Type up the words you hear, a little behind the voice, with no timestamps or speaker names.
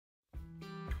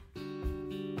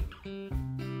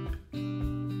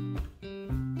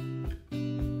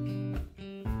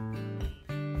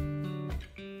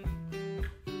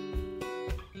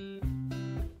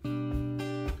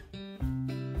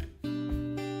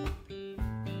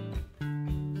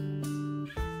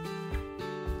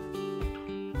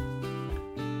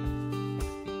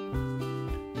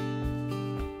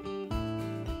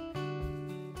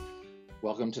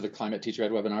Welcome to the Climate Teacher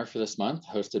Ed webinar for this month,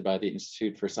 hosted by the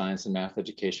Institute for Science and Math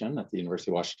Education at the University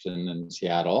of Washington in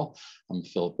Seattle. I'm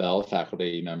Phil Bell,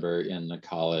 faculty member in the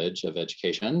College of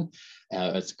Education.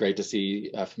 It's great to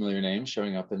see a familiar name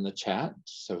showing up in the chat.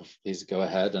 So please go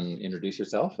ahead and introduce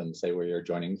yourself and say where you're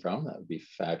joining from. That would be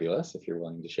fabulous if you're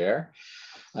willing to share.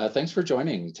 Thanks for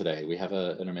joining today. We have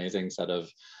an amazing set of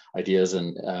ideas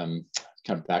and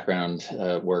kind of background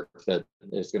work that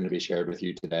is going to be shared with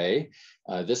you today.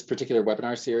 This particular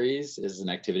webinar series is an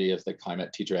activity of the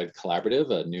Climate Teacher Ed Collaborative,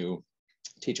 a new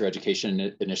teacher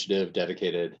education initiative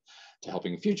dedicated to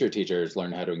helping future teachers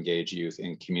learn how to engage youth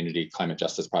in community climate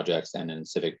justice projects and in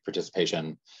civic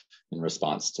participation in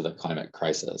response to the climate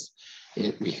crisis.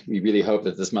 We really hope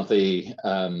that this monthly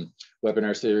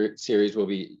webinar series will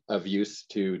be of use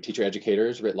to teacher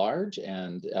educators writ large,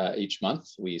 and each month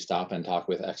we stop and talk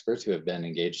with experts who have been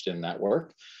engaged in that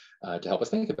work to help us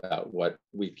think about what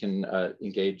we can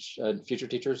engage future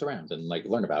teachers around and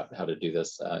learn about how to do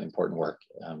this important work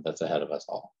that's ahead of us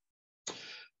all.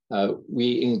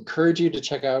 We encourage you to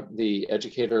check out the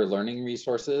educator learning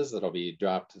resources that'll be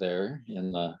dropped there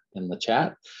in the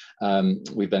chat.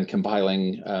 We've been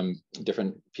compiling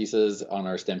different pieces on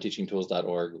our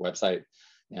stemteachingtools.org website,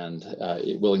 and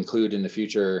it will include in the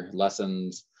future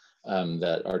lessons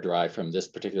that are derived from this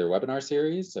particular webinar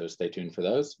series, so stay tuned for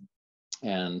those.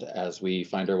 And as we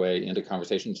find our way into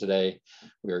conversation today,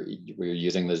 we're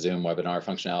using the Zoom webinar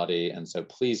functionality. And so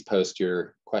please post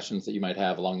your questions that you might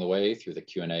have along the way through the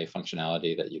Q&A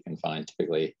functionality that you can find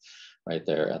typically right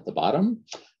there at the bottom,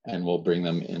 and we'll bring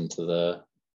them into the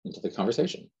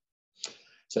conversation.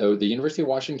 So the University of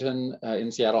Washington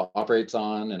in Seattle operates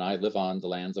on, and I live on, the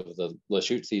lands of the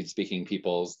Lushootseed speaking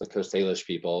peoples, the Coast Salish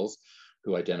peoples,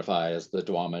 who identify as the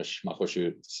Duwamish,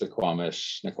 Muckleshoot,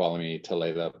 Suquamish, Snoqualmie,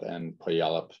 Tulalip, and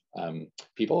Puyallup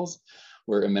peoples.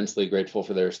 We're immensely grateful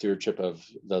for their stewardship of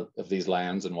these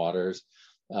lands and waters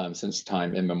since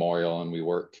time immemorial, and we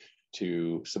work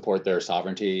to support their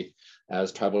sovereignty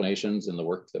as tribal nations in the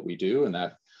work that we do, and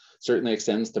that certainly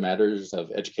extends to matters of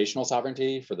educational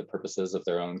sovereignty for the purposes of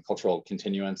their own cultural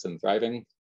continuance and thriving,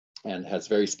 and has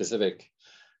very specific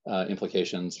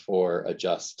implications for a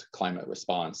just climate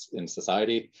response in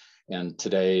society. And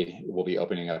today we'll be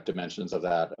opening up dimensions of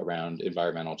that around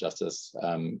environmental justice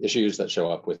issues that show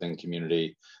up within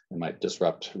community and might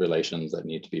disrupt relations that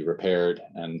need to be repaired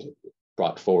and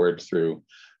brought forward through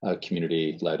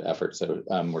community-led efforts. So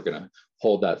we're going to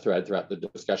hold that thread throughout the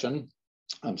discussion.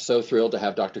 I'm so thrilled to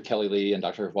have Dr. Kelley Lee and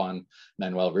Dr. Juan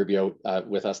Manuel Rubio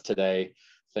with us today.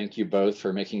 Thank you both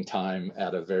for making time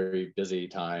at a very busy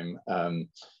time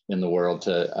in the world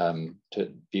to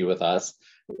be with us.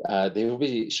 They will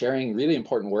be sharing really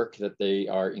important work that they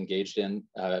are engaged in,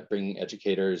 bringing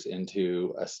educators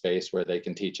into a space where they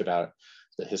can teach about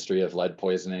the history of lead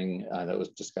poisoning that was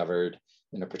discovered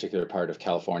in a particular part of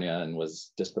California and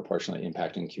was disproportionately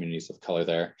impacting communities of color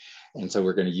there. And so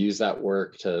we're going to use that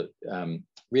work to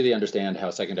really understand how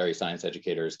secondary science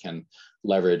educators can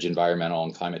leverage environmental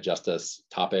and climate justice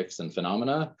topics and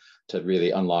phenomena to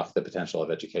really unlock the potential of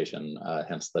education,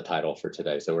 hence the title for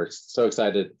today. So we're so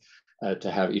excited to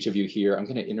have each of you here. I'm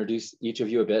going to introduce each of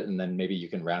you a bit, and then maybe you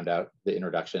can round out the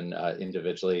introduction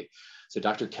individually. So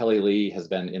Dr. Kelley Lee has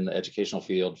been in the educational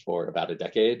field for about a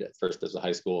decade, first as a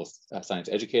high school science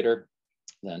educator,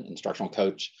 then instructional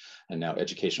coach, and now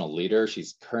educational leader.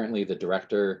 She's currently the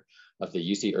director of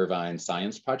the UC Irvine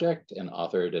Science Project and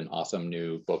authored an awesome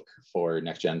new book for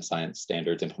next-gen science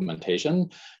standards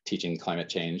implementation, teaching climate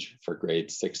change for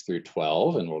grades 6 through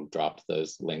 12, and we'll drop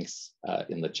those links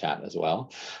in the chat as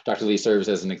well. Dr. Lee serves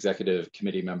as an executive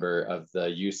committee member of the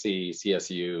UC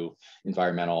CSU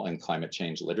Environmental and Climate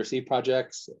Change Literacy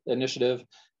Projects Initiative.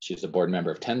 She's a board member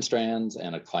of 10 Strands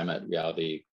and a Climate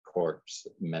Reality Corps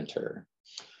mentor.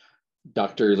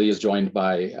 Dr. Lee is joined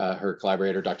by her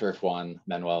collaborator, Dr. Juan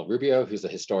Manuel Rubio, who's a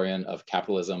historian of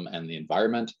capitalism and the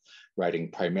environment, writing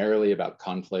primarily about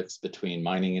conflicts between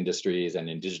mining industries and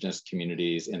indigenous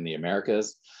communities in the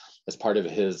Americas. As part of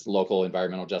his local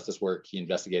environmental justice work, he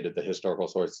investigated the historical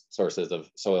sources of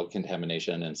soil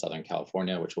contamination in Southern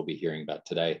California, which we'll be hearing about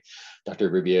today. Dr.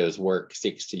 Rubio's work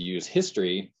seeks to use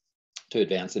history to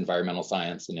advance environmental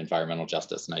science and environmental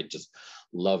justice. And I just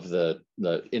love the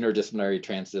interdisciplinary,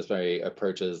 transdisciplinary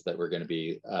approaches that we're going to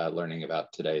be learning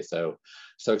about today. So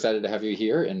excited to have you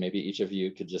here, and maybe each of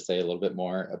you could just say a little bit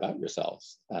more about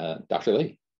yourselves. Dr.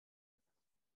 Lee.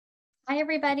 Hi,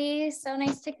 everybody. So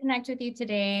nice to connect with you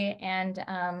today. And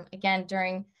again,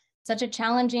 during such a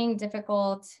challenging,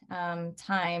 difficult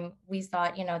time, we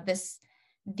thought,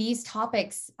 these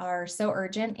topics are so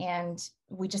urgent and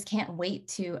we just can't wait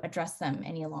to address them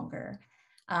any longer.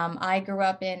 I grew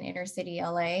up in inner city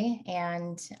LA,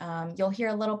 and you'll hear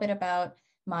a little bit about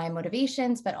my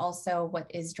motivations, but also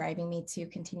what is driving me to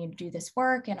continue to do this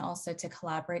work, and also to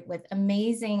collaborate with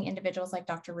amazing individuals like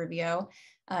Dr. Rubio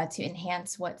to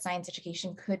enhance what science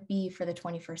education could be for the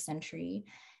 21st century.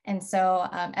 And so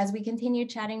as we continue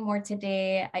chatting more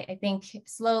today, I think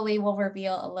slowly we'll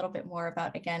reveal a little bit more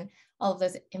about, again, all of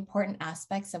those important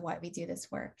aspects of why we do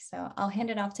this work. So I'll hand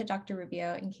it off to Dr.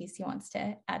 Rubio in case he wants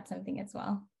to add something as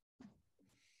well.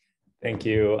 Thank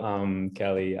you,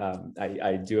 Kelley.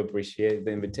 I do appreciate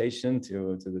the invitation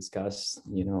to discuss,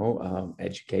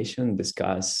 education,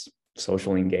 discuss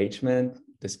social engagement,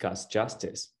 discuss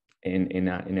justice in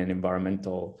an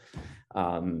environmental,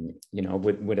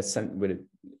 with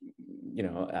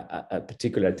a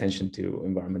particular attention to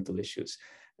environmental issues.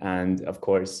 And of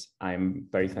course, I'm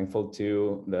very thankful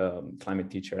to the Climate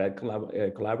Teacher Ed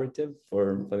Collaborative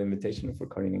for the invitation, for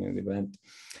coordinating the event.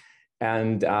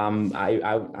 And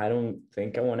I don't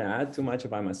think I want to add too much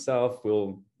about myself.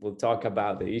 We'll talk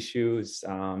about the issues.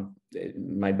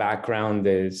 My background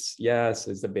is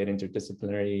a bit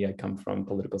interdisciplinary. I come from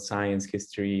political science,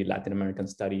 history, Latin American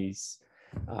studies.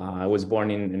 I was born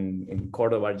in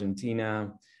Córdoba,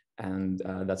 Argentina, and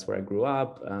that's where I grew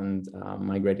up, and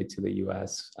migrated to the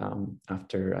US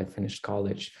after I finished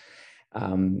college.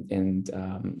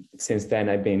 Since then,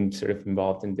 I've been sort of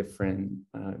involved in different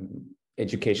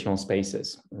educational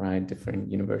spaces, right? Different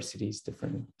universities,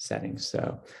 different settings.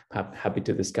 So happy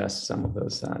to discuss some of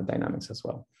those dynamics as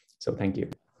well. So thank you.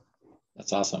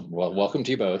 That's awesome. Well, welcome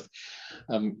to you both.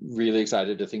 I'm really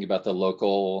excited to think about the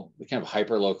local, the kind of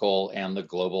hyper-local and the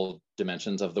global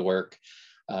dimensions of the work,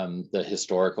 the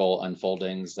historical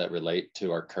unfoldings that relate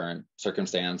to our current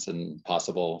circumstance and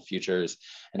possible futures,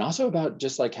 and also about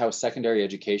just like how secondary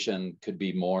education could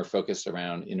be more focused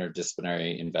around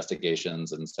interdisciplinary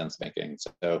investigations and sense making.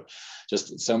 So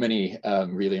just so many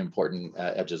really important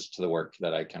edges to the work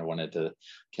that I kind of wanted to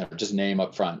kind of just name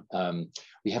up front.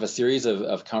 We have a series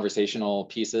of conversational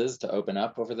pieces to open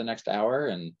up over the next hour,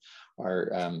 and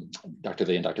our Dr.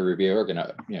 Lee and Dr. Rubio are going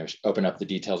to open up the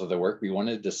details of the work. We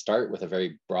wanted to start with a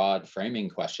very broad framing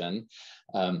question,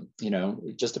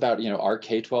 just about, are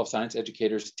K-12 science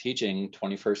educators teaching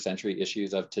 21st century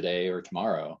issues of today or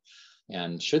tomorrow?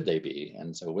 And should they be?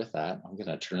 And so with that, I'm going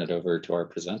to turn it over to our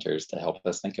presenters to help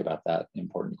us think about that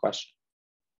important question.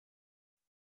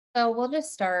 So we'll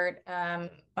just start I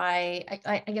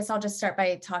guess I'll just start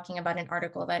by talking about an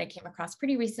article that I came across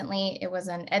pretty recently. It was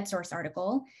an EdSource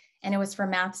article, and it was for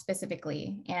math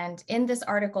specifically. And in this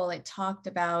article, it talked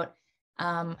about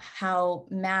how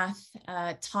math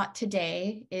taught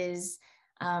today is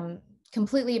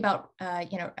completely about,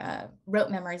 rote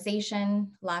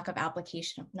memorization, lack of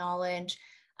application of knowledge,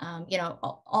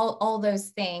 all those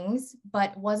things,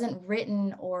 but wasn't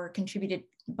written or contributed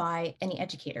by any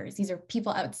educators. These are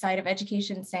people outside of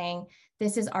education saying,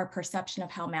 this is our perception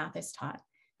of how math is taught.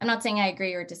 I'm not saying I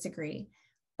agree or disagree,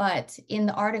 but in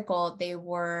the article, they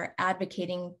were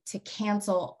advocating to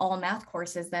cancel all math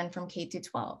courses then from K to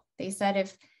 12. They said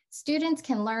if students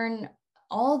can learn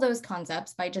all those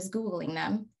concepts by just Googling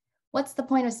them, what's the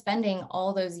point of spending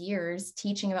all those years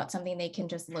teaching about something they can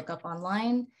just look up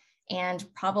online and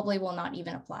probably will not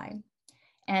even apply?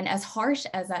 And as harsh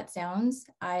as that sounds,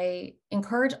 I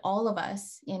encourage all of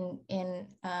us in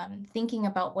thinking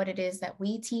about what it is that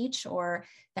we teach or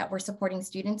that we're supporting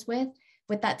students with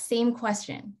that same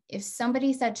question. If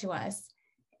somebody said to us,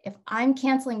 if I'm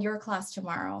canceling your class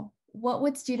tomorrow, what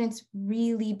would students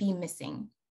really be missing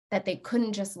that they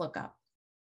couldn't just look up?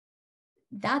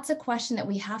 That's a question that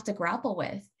we have to grapple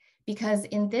with, because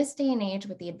in this day and age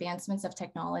with the advancements of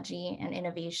technology and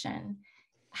innovation,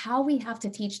 how we have to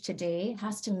teach today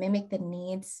has to mimic the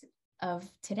needs of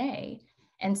today.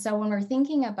 And so when we're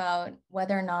thinking about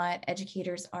whether or not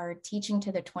educators are teaching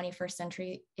to the 21st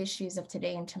century issues of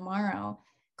today and tomorrow,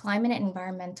 climate and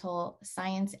environmental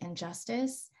science and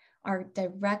justice are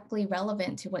directly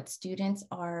relevant to what students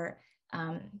are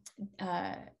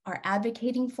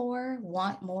advocating for,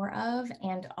 want more of,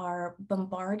 and are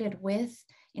bombarded with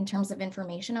in terms of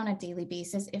information on a daily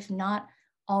basis, if not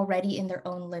already in their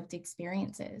own lived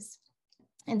experiences.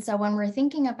 And so when we're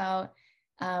thinking about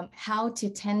how to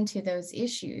tend to those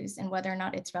issues and whether or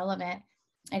not it's relevant,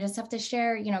 I just have to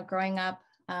share, growing up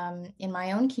in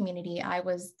my own community, I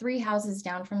was 3 houses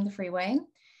down from the freeway,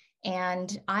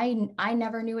 and I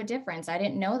never knew a difference. I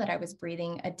didn't know that I was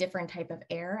breathing a different type of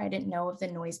air. I didn't know of the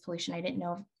noise pollution. I didn't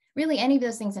know of really any of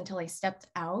those things until I stepped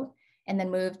out and then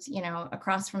moved, you know,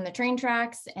 across from the train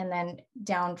tracks and then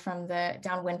downwind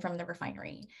from the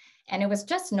refinery. And it was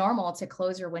just normal to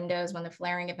close your windows when the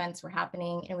flaring events were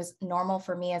happening. It was normal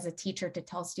for me as a teacher to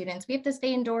tell students, we have to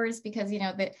stay indoors because, you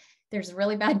know, there's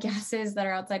really bad gases that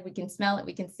are outside. We can smell it,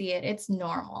 we can see it. It's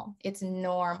normal,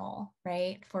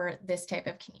 right, for this type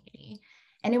of community.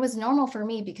 And it was normal for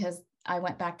me because I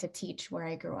went back to teach where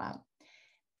I grew up.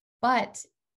 But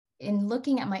in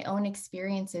looking at my own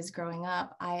experiences growing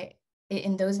up,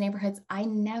 in those neighborhoods, I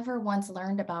never once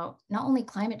learned about not only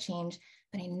climate change,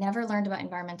 but I never learned about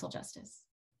environmental justice.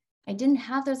 I didn't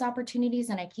have those opportunities,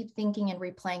 and I keep thinking and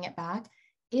replaying it back.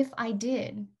 If I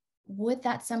did, would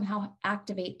that somehow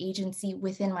activate agency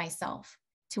within myself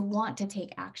to want to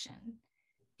take action?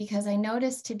 Because I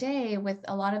noticed today with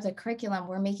a lot of the curriculum,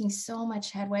 we're making so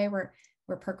much headway, we're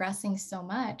progressing so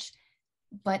much,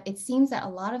 but it seems that a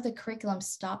lot of the curriculum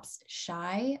stops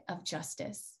shy of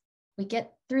justice. We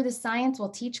get through the science, we'll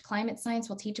teach climate science,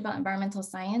 we'll teach about environmental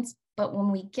science, but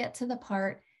when we get to the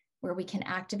part where we can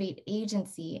activate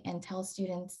agency and tell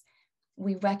students,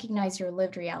 we recognize your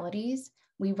lived realities,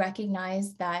 we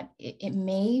recognize that it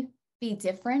may be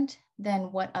different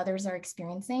than what others are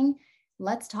experiencing.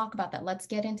 Let's talk about that. Let's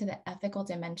get into the ethical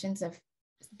dimensions of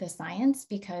the science,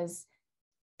 because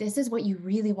this is what you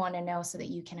really want to know so that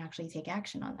you can actually take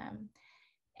action on them.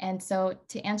 And so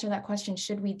to answer that question,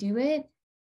 should we do it?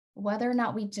 Whether or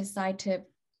not we decide to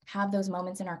have those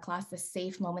moments in our class, the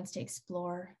safe moments to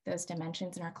explore those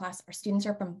dimensions in our class, our students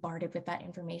are bombarded with that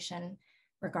information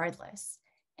regardless.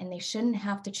 And they shouldn't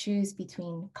have to choose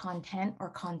between content or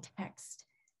context.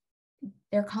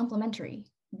 They're complementary.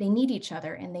 They need each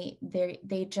other, and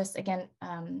they just, again,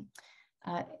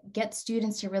 get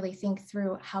students to really think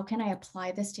through, how can I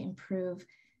apply this to improve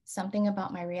something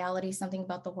about my reality, something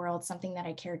about the world, something that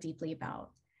I care deeply about.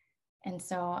 And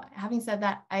so having said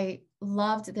that, I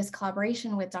loved this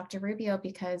collaboration with Dr. Rubio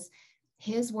because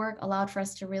his work allowed for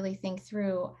us to really think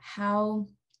through how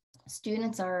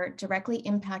students are directly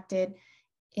impacted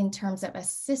in terms of a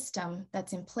system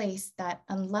that's in place that,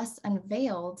 unless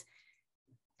unveiled,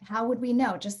 how would we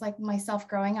know? Just like myself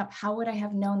growing up, how would I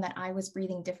have known that I was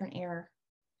breathing different air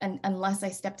unless I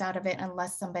stepped out of it,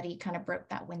 unless somebody kind of broke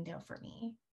that window for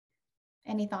me?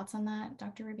 Any thoughts on that,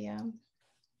 Dr. Rubio?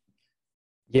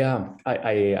 Yeah,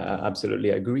 I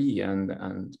absolutely agree.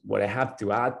 And what I have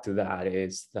to add to that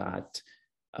is that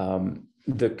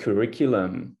the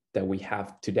curriculum that we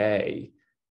have today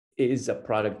is a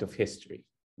product of history,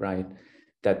 right?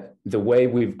 That the way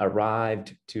we've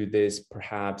arrived to this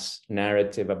perhaps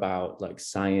narrative about like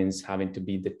science having to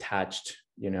be detached,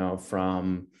 you know,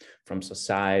 from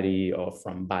society or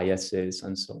from biases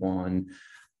and so on,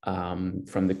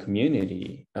 from the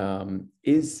community,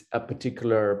 is a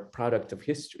particular product of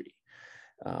history.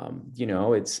 You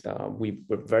know, it's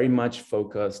we're very much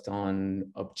focused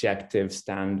on objective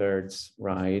standards,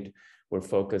 right? We're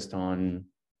focused on,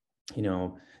 you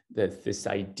know, this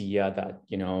idea that,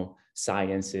 you know,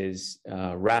 science is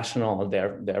rational,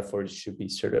 therefore it should be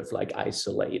sort of like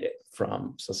isolated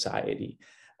from society.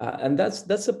 And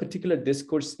that's a particular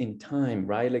discourse in time,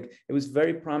 right? Like it was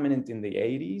very prominent in the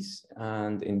 80s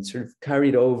and sort of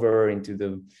carried over into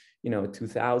the, you know,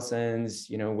 2000s,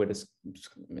 you know, with a,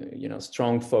 you know,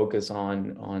 strong focus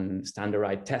on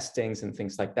standardized testings and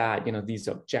things like that, you know, these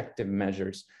objective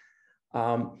measures.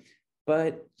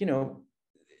 But, you know,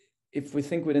 if we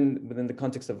think within the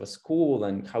context of a school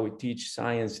and how we teach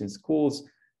science in schools,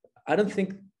 I don't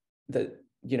think that,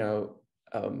 you know,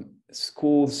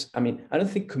 schools, I mean, I don't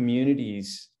think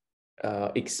communities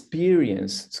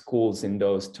experience schools in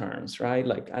those terms, right?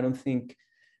 Like, I don't think,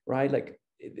 right? Like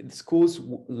schools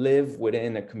live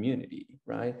within a community,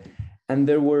 right? And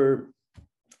there were,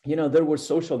 you know, there were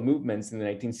social movements in the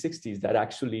 1960s that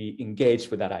actually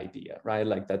engaged with that idea, right?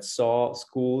 Like that saw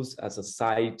schools as a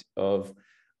site of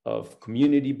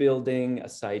community building, a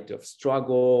site of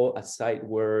struggle, a site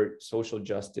where social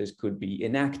justice could be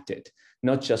enacted,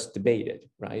 not just debated,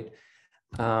 right?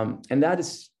 And that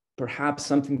is perhaps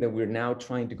something that we're now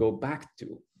trying to go back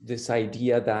to, this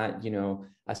idea that, you know,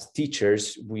 as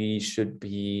teachers, we should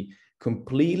be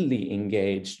completely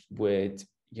engaged with,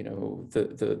 you know,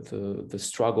 the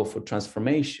struggle for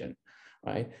transformation,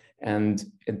 right? And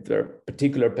there are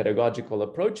particular pedagogical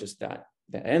approaches that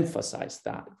emphasize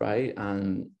that, right?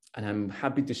 And I'm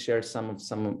happy to share some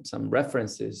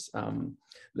references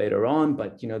later on,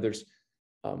 but, you know, there's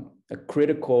a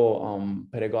critical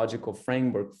pedagogical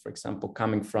framework, for example,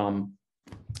 coming from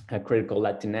critical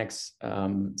Latinx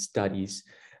studies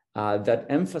that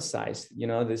emphasize, you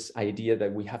know, this idea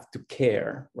that we have to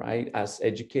care, right? As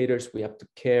educators, we have to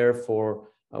care for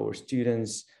our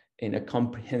students in a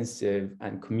comprehensive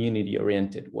and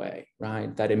community-oriented way,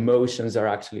 right? That emotions are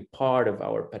actually part of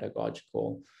our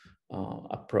pedagogical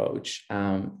approach.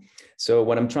 So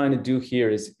what I'm trying to do here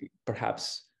is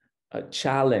perhaps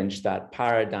challenge that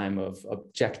paradigm of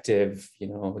objective,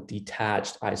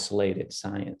 detached, isolated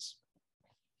science.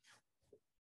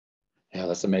 Yeah,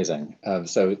 that's amazing.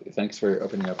 So thanks for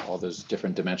opening up all those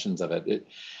different dimensions of it.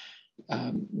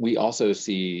 We also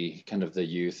see kind of the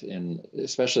youth in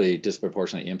especially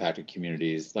disproportionately impacted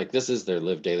communities, like this is their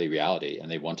lived daily reality and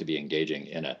they want to be engaging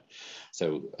in it.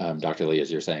 So Dr. Lee,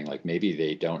 as you're saying, like maybe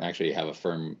they don't actually have a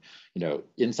firm,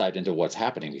 insight into what's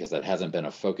happening because that hasn't been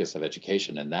a focus of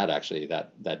education, and that actually,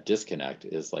 that disconnect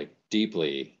is like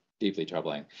deeply, deeply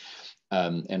troubling.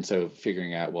 And so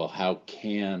figuring out, well, how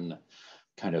can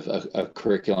kind of a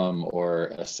curriculum or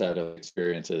a set of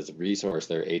experiences resource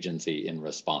their agency in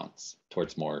response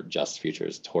towards more just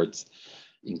futures, towards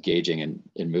engaging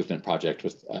in movement project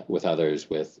with others,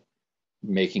 with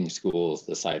making schools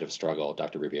the site of struggle,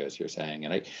 Dr. Rubio, as you're saying.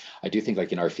 And I do think,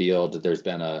 like in our field, there's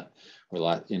been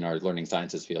in our learning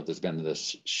sciences field, there's been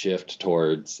this shift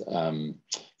towards kind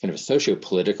of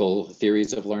socio-political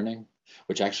theories of learning,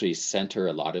 which actually center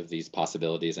a lot of these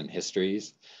possibilities and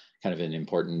histories kind of in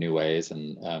important new ways.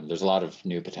 And there's a lot of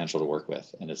new potential to work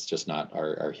with. And it's just not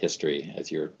our history,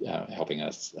 as you're helping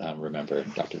us remember,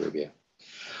 Dr. Rubio.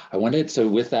 I wanted, so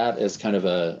with that as kind of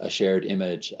a shared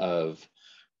image of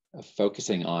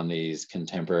focusing on these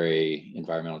contemporary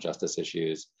environmental justice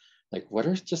issues, like what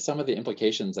are just some of the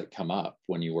implications that come up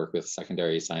when you work with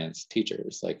secondary science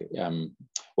teachers? Like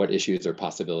what issues or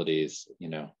possibilities,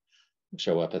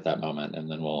 show up at that moment? And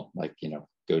then we'll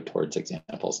go towards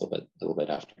examples a little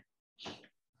bit after.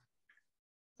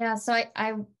 Yeah, so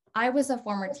I was a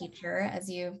former teacher, as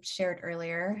you shared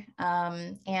earlier,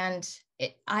 and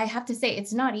I have to say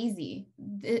it's not easy.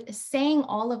 Saying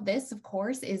all of this, of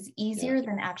course, is easier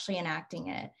than actually enacting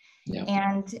it. Yeah.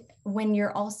 And when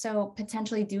you're also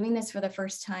potentially doing this for the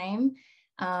first time,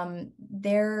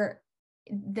 the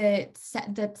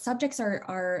subjects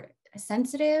are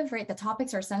sensitive, right? The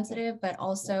topics are sensitive, but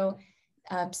also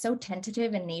so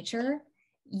tentative in nature.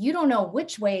 You don't know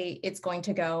which way it's going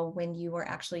to go when you are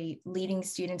actually leading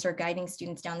students or guiding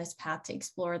students down this path to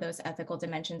explore those ethical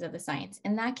dimensions of the science.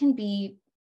 And that can be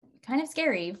kind of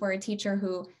scary for a teacher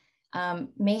who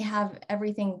may have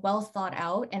everything well thought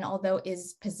out, and although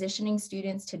is positioning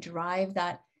students to drive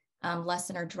that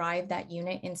lesson or drive that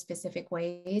unit in specific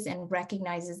ways, and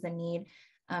recognizes the need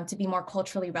to be more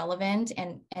culturally relevant,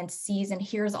 and sees and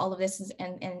hears all of this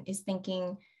and is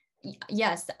thinking,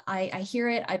 yes, I hear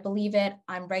it, I believe it,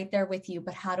 I'm right there with you,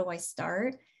 but how do I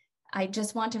start? I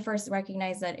just want to first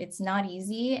recognize that it's not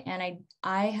easy. And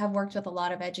I have worked with a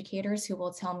lot of educators who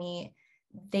will tell me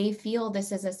they feel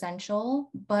this is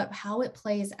essential, but how it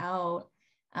plays out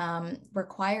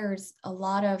requires a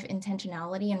lot of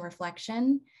intentionality and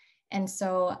reflection. And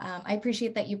so I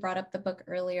appreciate that you brought up the book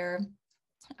earlier.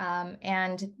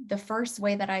 And the first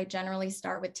way that I generally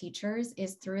start with teachers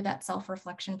is through that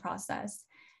self-reflection process,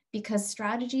 because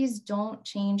strategies don't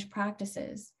change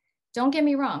practices. Don't get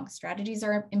me wrong, strategies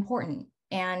are important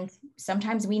and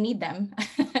sometimes we need them.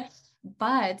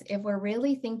 But if we're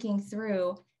really thinking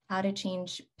through how to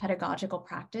change pedagogical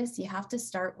practice, you have to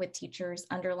start with teachers'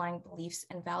 underlying beliefs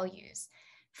and values.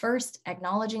 First,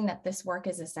 acknowledging that this work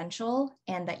is essential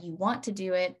and that you want to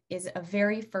do it is a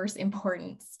very first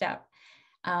important step.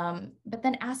 But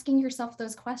then asking yourself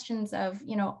those questions of,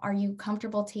 are you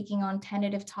comfortable taking on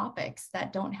tentative topics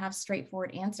that don't have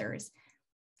straightforward answers?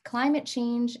 Climate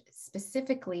change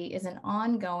specifically is an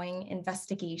ongoing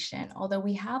investigation. Although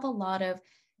we have a lot of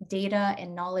data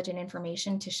and knowledge and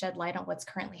information to shed light on what's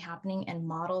currently happening and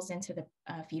models into the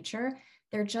future,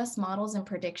 they're just models and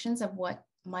predictions of what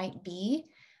might be.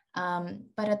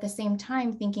 But at the same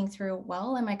time, thinking through,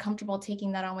 well, am I comfortable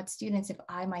taking that on with students if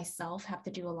I myself have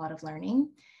to do a lot of learning?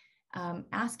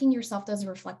 Asking yourself those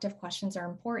reflective questions are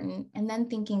important, and then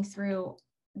thinking through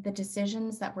the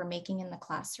decisions that we're making in the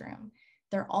classroom.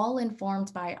 They're all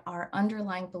informed by our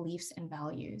underlying beliefs and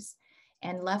values,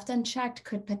 and left unchecked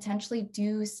could potentially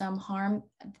do some harm,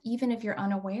 even if you're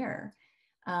unaware.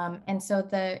 And so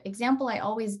the example I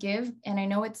always give, and I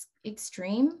know it's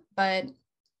extreme, but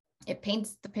it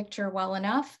paints the picture well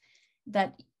enough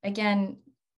that, again,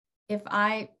 if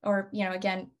I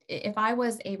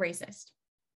was a racist,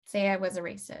 say I was a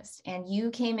racist, and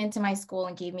you came into my school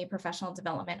and gave me professional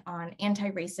development on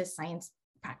anti-racist science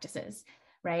practices,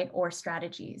 right, or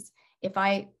strategies. If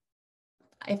I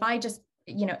just,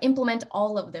 implement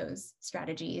all of those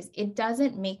strategies, it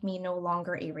doesn't make me no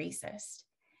longer a racist.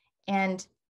 And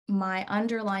my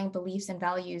underlying beliefs and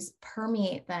values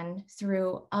permeate then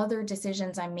through other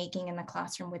decisions I'm making in the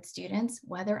classroom with students,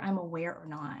 whether I'm aware or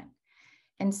not.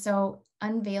 And so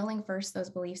unveiling first those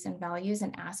beliefs and values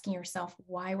and asking yourself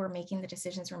why we're making the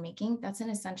decisions we're making, that's an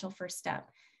essential first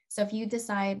step. So if you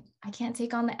decide, I can't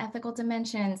take on the ethical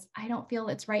dimensions, I don't feel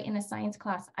it's right in a science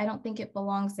class, I don't think it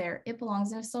belongs there, it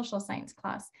belongs in a social science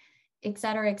class, et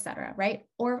cetera, right?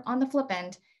 Or on the flip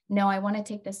end, no, I want to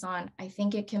take this on. I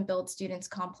think it can build students'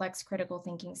 complex critical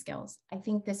thinking skills. I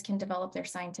think this can develop their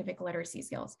scientific literacy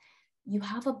skills. You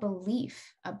have a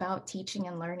belief about teaching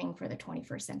and learning for the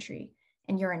 21st century,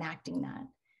 and you're enacting that.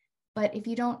 But if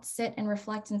you don't sit and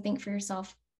reflect and think for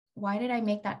yourself, why did I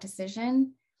make that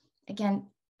decision? Again,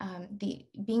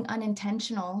 being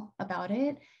unintentional about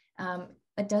it,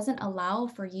 it doesn't allow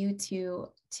for you to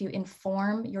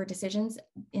inform your decisions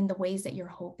in the ways that you're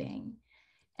hoping.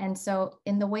 And so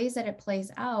in the ways that it plays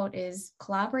out is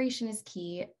collaboration is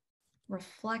key,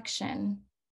 reflection.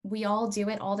 We all do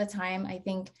it all the time. I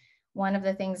think one of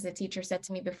the things the teacher said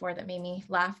to me before that made me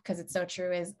laugh because it's so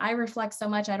true is I reflect so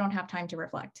much, I don't have time to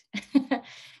reflect.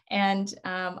 And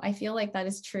I feel like that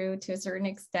is true to a certain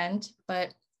extent,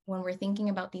 but when we're thinking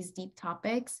about these deep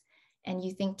topics and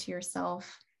you think to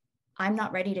yourself, I'm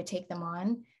not ready to take them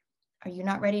on. Are you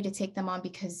not ready to take them on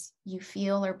because you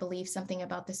feel or believe something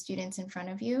about the students in front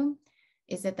of you?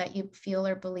 Is it that you feel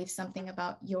or believe something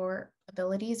about your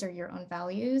abilities or your own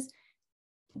values?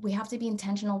 We have to be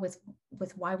intentional with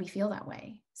why we feel that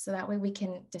way. So that way we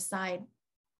can decide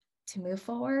to move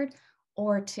forward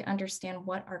or to understand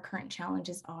what our current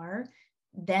challenges are,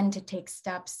 then to take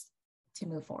steps to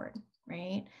move forward,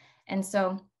 right? And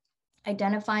so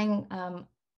identifying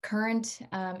current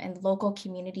and local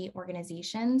community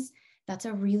organizations, that's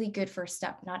a really good first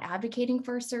step. Not advocating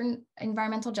for a certain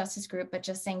environmental justice group, but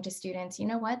just saying to students, you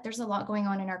know what, there's a lot going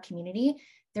on in our community.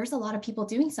 There's a lot of people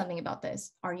doing something about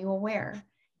this. Are you aware?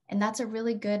 And that's a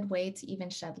really good way to even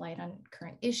shed light on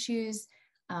current issues,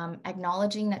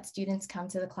 acknowledging that students come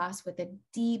to the class with a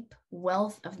deep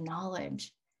wealth of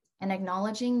knowledge and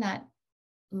acknowledging that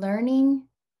learning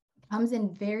comes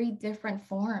in very different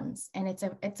forms and it's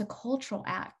a cultural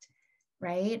act,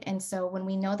 right? And so when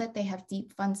we know that they have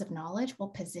deep funds of knowledge, we'll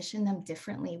position them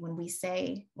differently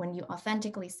when you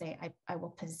authentically say, I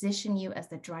will position you as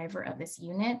the driver of this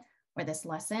unit or this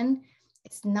lesson.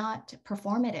 It's not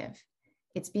performative.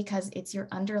 It's because it's your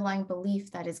underlying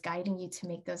belief that is guiding you to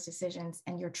make those decisions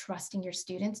and you're trusting your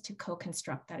students to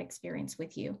co-construct that experience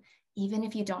with you. Even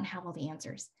if you don't have all the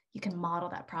answers, you can model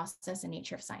that process and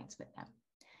nature of science with them.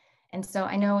 And so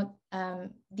I know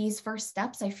these first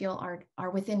steps I feel are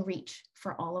within reach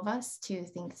for all of us to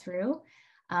think through.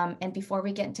 And before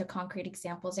we get into concrete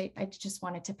examples, I just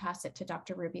wanted to pass it to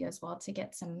Dr. Rubio as well to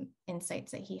get some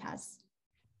insights that he has.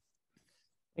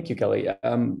 Thank you, Kelley.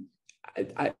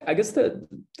 I guess the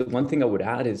one thing I would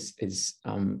add is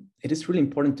it is really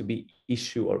important to be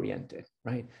issue oriented,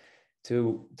 right?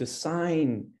 To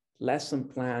design lesson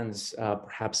plans,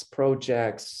 perhaps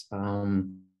projects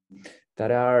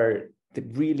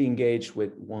that really engage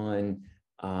with one,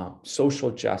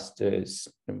 social justice,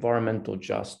 environmental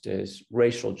justice,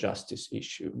 racial justice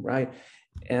issue, right?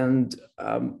 And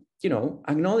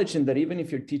acknowledging that even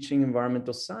if you're teaching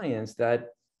environmental science, that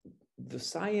the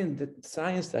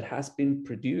science that has been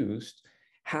produced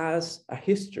has a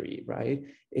history, right?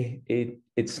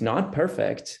 It's not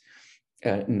perfect,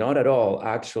 not at all.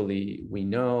 Actually, we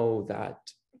know that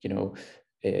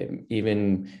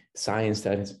even science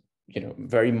that is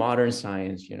very modern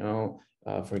science,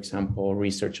 for example,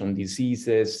 research on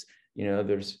diseases.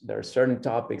 There are certain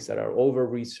topics that are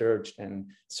over-researched and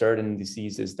certain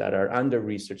diseases that are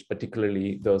under-researched,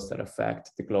 particularly those that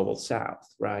affect the global South,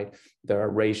 right? There are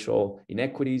racial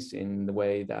inequities in the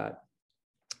way that,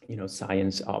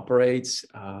 science operates,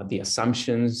 the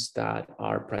assumptions that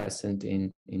are present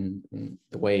in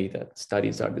the way that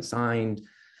studies are designed.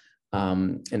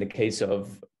 In the case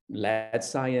of lead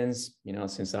science,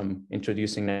 since I'm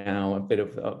introducing now a bit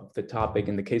of the topic,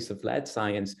 in the case of lead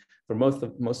science, for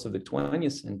most of the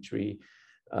 20th century,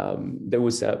 there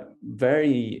was a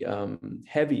very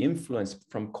heavy influence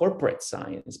from corporate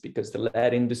science because the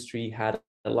lead industry had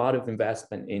a lot of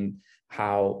investment in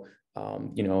how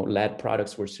lead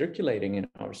products were circulating in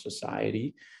our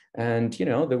society, and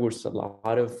there was a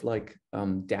lot of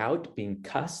doubt being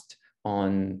cast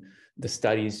on the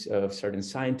studies of certain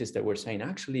scientists that were saying,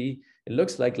 actually, it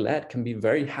looks like lead can be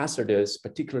very hazardous,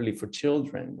 particularly for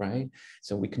children, right?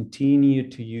 So we continue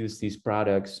to use these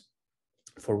products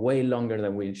for way longer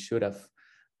than we should have.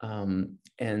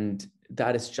 And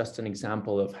that is just an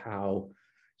example of how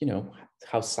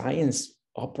science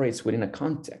operates within a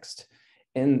context.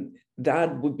 And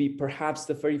that would be perhaps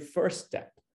the very first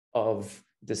step of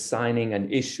designing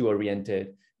an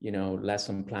issue-oriented,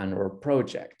 lesson plan or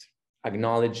project,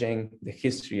 acknowledging the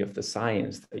history of the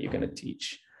science that you're going to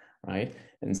teach, right?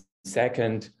 And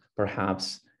second,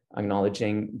 perhaps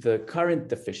acknowledging the current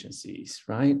deficiencies,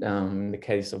 right? In the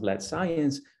case of lead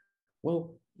science,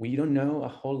 well, we don't know a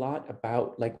whole lot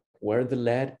about like where the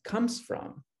lead comes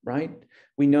from, right?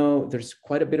 We know there's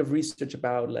quite a bit of research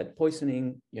about lead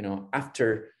poisoning,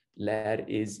 after lead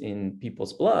is in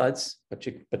people's bloods,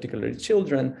 particularly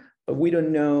children, but we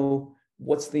don't know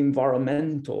what's the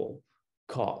environmental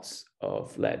cause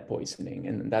of lead poisoning.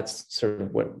 And that's sort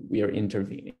of what we are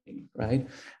intervening, right?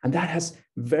 And that has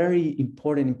very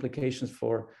important implications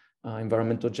for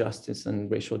environmental justice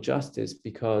and racial justice,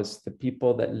 because the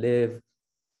people that live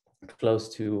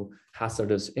close to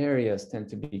hazardous areas tend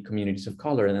to be communities of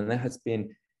color. And that has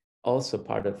been also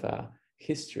part of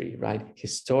history, right?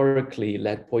 Historically,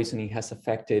 lead poisoning has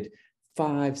affected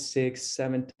 5, 6,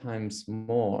 7 times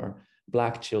more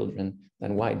Black children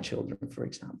than white children, for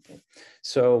example.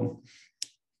 So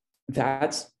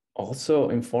that's also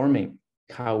informing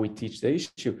how we teach the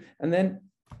issue. And then,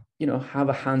 have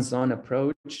a hands-on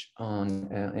approach on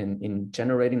in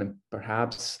generating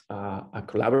perhaps a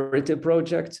collaborative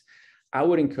project. I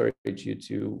would encourage you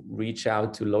to reach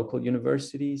out to local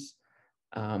universities,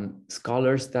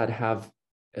 scholars that have,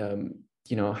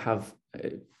 have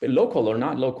local or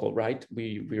not local, right?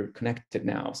 We're connected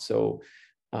now. So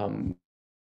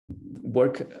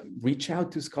reach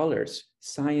out to scholars,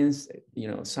 scientists,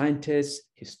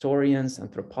 historians,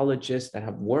 anthropologists that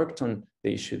have worked on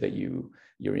the issue that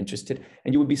you're interested,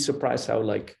 and you would be surprised how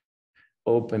like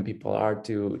open people are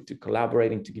to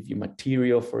collaborating, to give you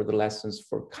material for the lessons,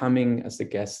 for coming as a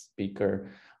guest speaker.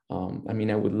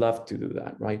 I would love to do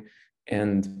that, right?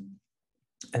 And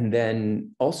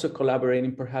then also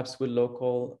collaborating perhaps with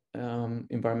local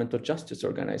environmental justice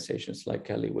organizations, like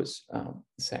Kelley was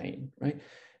saying, right?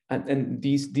 And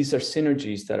these are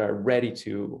synergies that are ready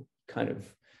to kind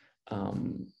of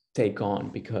take on,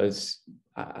 because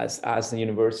as a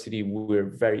university, we're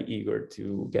very eager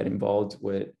to get involved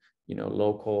with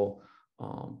local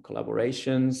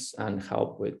collaborations and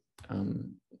help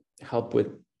with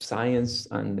science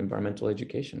and environmental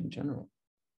education in general.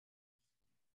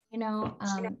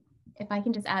 If I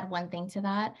can just add one thing to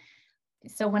that.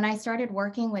 So when I started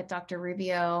working with Dr.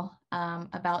 Rubio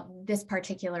about this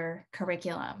particular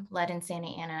curriculum, Lead in Santa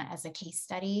Ana, as a case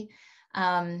study,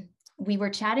 we were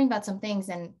chatting about some things,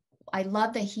 and I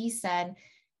love that he said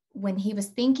when he was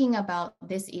thinking about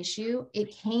this issue,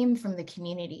 it came from the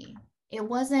community. It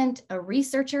wasn't a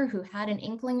researcher who had an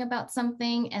inkling about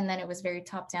something and then it was very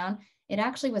top down. It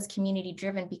actually was community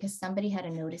driven because somebody had a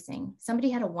noticing, somebody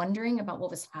had a wondering about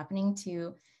what was happening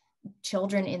to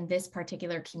children in this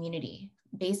particular community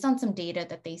based on some data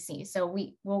that they see. So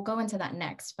we'll go into that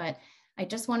next, but I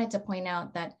just wanted to point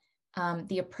out that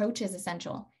the approach is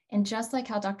essential. And just like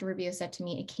how Dr. Rubio said to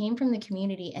me, it came from the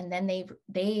community, and then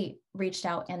they reached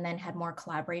out and then had more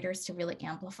collaborators to really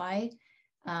amplify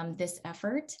this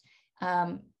effort.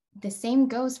 The same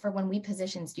goes for when we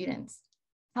position students.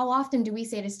 How often do we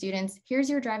say to students, here's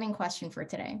your driving question for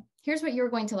today. Here's what you're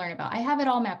going to learn about. I have it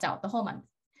all mapped out the whole month.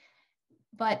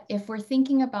 But if we're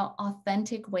thinking about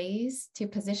authentic ways to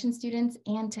position students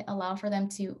and to allow for them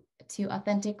to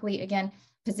authentically, again,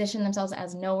 position themselves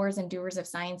as knowers and doers of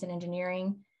science and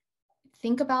engineering,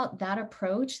 think about that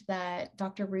approach that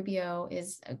Dr. Rubio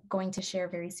is going to share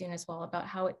very soon as well, about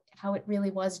how it really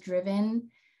was driven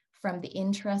from the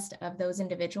interest of those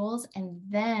individuals. And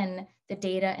then the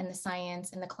data and the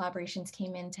science and the collaborations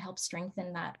came in to help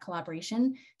strengthen that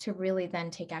collaboration to really then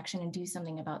take action and do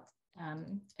something about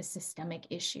a systemic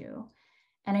issue.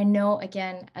 And I know,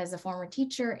 again, as a former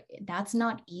teacher, that's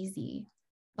not easy,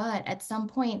 but at some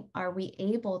point, are we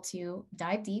able to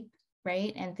dive deep,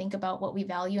 right? And think about what we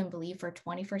value and believe for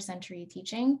 21st century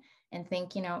teaching, and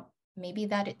think, maybe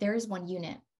that there is one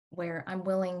unit where I'm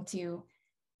willing to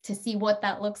see what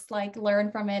that looks like,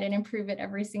 learn from it, and improve it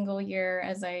every single year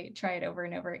as I try it over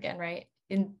and over again, right?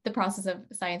 In the process of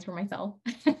science for myself.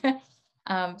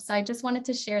 So I just wanted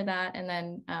to share that and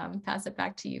then pass it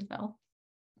back to you, Phil.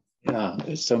 Yeah,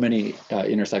 there's so many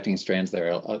intersecting strands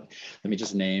there. Let me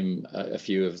just name a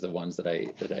few of the ones that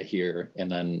I hear, and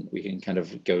then we can kind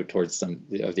of go towards some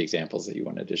of the examples that you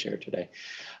wanted to share today.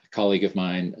 A colleague of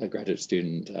mine, a graduate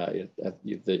student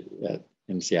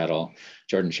in Seattle,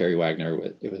 Jordan Sherry Wagner,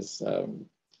 it was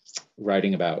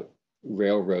writing about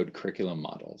railroad curriculum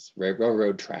models,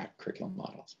 railroad track curriculum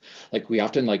models. Like we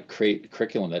often like create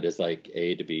curriculum that is like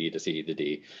A to B to C to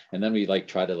D, and then we like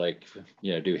try to like,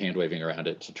 you know, do hand waving around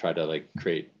it to try to like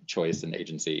create choice and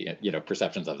agency, you know,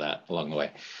 perceptions of that along the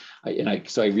way.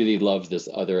 So I really love this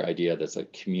other idea that's a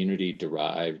community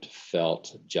derived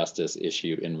felt justice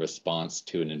issue in response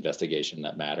to an investigation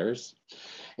that matters.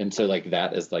 And so like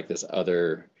that is like this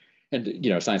other, and,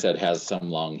 you know, Science Ed has some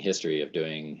long history of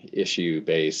doing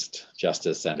issue-based,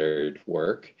 justice-centered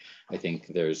work. I think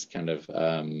there's kind of,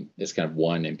 it's kind of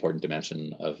one important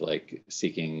dimension of like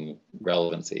seeking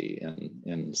relevancy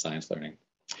in science learning.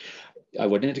 I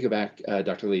wanted to go back,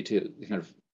 Dr. Lee, to kind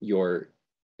of your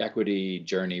equity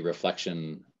journey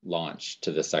reflection launch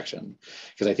to this section,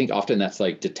 because I think often that's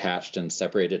like detached and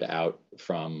separated out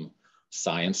from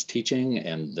science teaching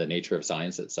and the nature of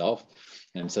science itself.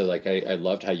 And so like, I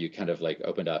loved how you kind of like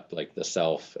opened up like the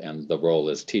self and the role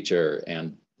as teacher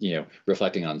and, you know,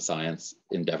 reflecting on science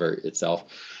endeavor itself.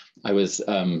 I was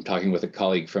talking with a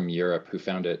colleague from Europe who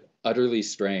found it utterly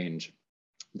strange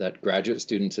that graduate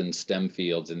students in STEM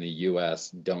fields in the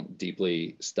US don't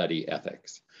deeply study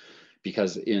ethics,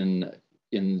 because in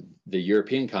the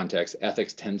European context,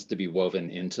 ethics tends to be woven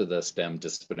into the STEM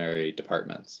disciplinary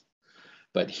departments.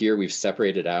 But here we've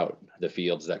separated out the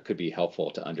fields that could be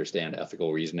helpful to understand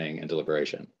ethical reasoning and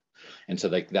deliberation. And so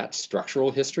like that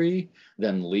structural history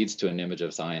then leads to an image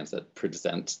of science that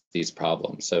presents these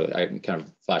problems. So I'm kind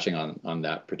of flashing on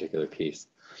that particular piece.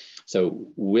 So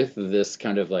with this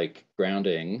kind of like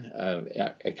grounding,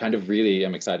 I kind of really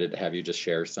am excited to have you just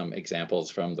share some examples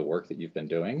from the work that you've been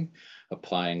doing,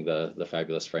 applying the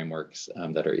fabulous frameworks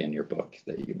that are in your book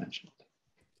that you mentioned.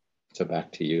 So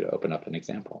back to you to open up an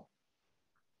example.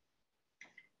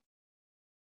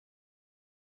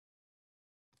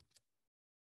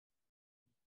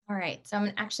 All right, so I'm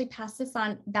gonna actually pass this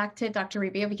on back to Dr.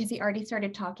 Rubio because he already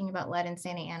started talking about lead in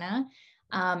Santa Ana,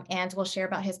 and we'll share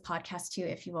about his podcast too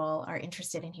if you all are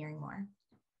interested in hearing more.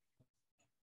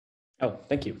 Oh,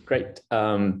 thank you. Great.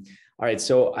 All right,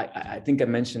 so I think I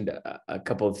mentioned a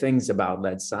couple of things about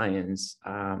lead science,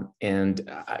 and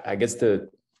I guess the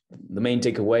main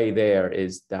takeaway there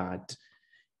is that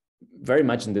very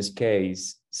much in this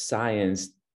case, science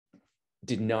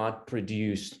did not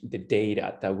produce the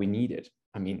data that we needed.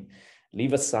 I mean,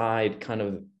 leave aside kind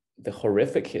of the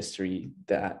horrific history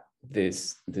that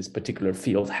this particular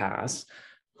field has.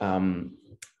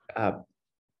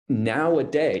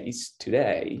 Nowadays,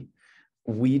 today,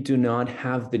 we do not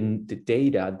have the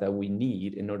data that we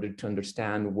need in order to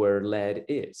understand where lead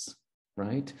is,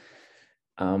 right?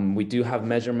 We do have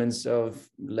measurements of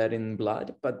lead in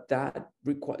blood, but that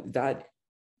requires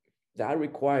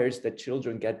that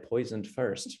children get poisoned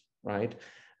first, right?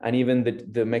 And even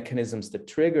the mechanisms that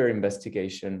trigger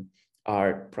investigation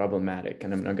are problematic,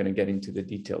 and I'm not going to get into the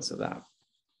details of that.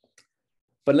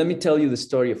 But let me tell you the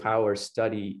story of how our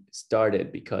study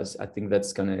started, because I think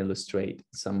that's going to illustrate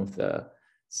some of the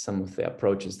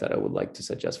approaches that I would like to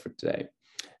suggest for today.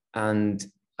 And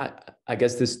I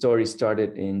guess this story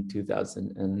started in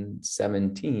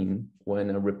 2017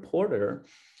 when a reporter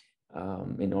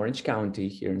in Orange County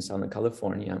here in Southern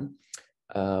California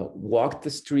walked the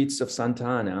streets of Santa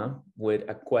Ana with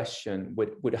a question,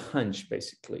 with a hunch,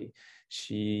 basically.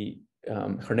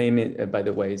 Her name, by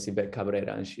the way, is Yvette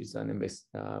Cabrera, and she's a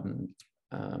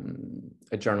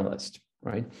journalist,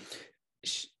 right?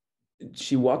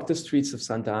 She walked the streets of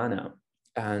Santa Ana,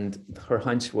 and her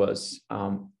hunch was,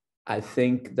 I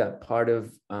think that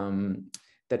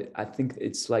I think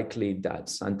it's likely that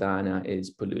Santa Ana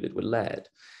is polluted with lead.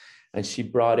 And she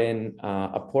brought in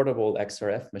a portable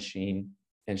XRF machine,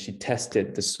 and she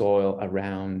tested the soil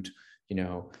around,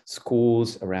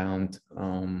 schools, around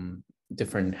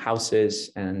different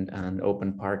houses and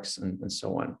open parks and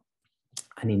so on.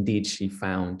 And indeed, she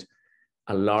found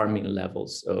alarming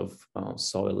levels of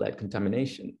soil lead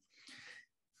contamination.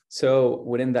 So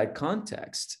within that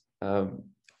context,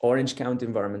 Orange County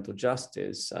Environmental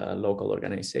Justice, a local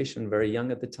organization, very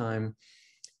young at the time,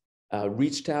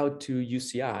 reached out to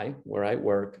UCI, where I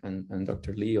work, and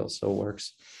Dr. Lee also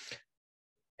works.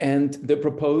 And they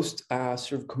proposed a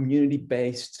sort of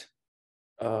community-based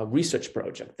research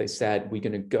project. They said, we're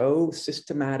going to go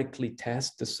systematically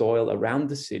test the soil around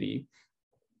the city,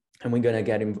 and we're going to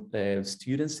get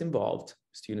students involved,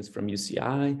 students from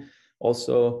UCI,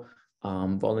 also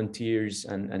volunteers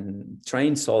and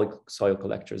trained soil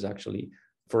collectors, actually,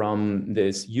 from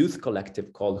this youth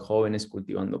collective called Jóvenes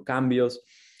Cultivando Cambios.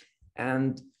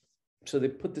 And so they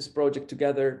put this project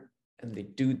together, and they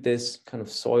do this kind of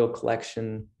soil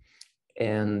collection,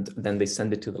 and then they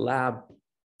send it to the lab.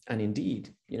 And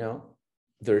indeed,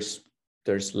 there's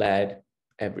lead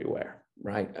everywhere,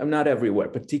 right? Not everywhere,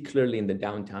 particularly in the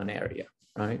downtown area,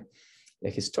 right? The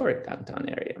historic downtown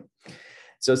area.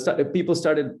 So people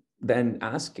started then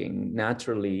asking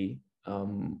naturally,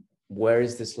 where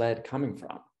is this lead coming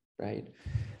from, right?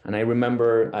 And I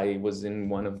remember I was in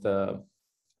one of the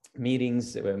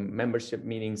meetings, membership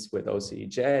meetings with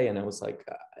OCEJ, and I was like,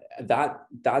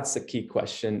 that's a key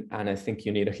question, and I think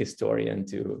you need a historian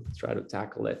to try to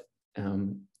tackle it.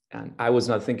 And I was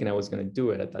not thinking I was going to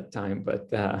do it at that time, but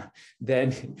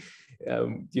then,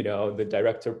 you know, the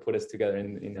director put us together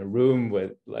in a room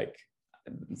with like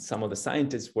some of the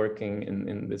scientists working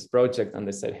in this project, and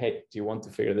they said, hey, do you want to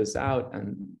figure this out?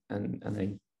 And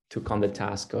I took on the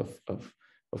task of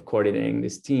coordinating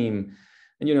this team.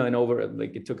 And, you know, and over,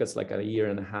 like, it took us like a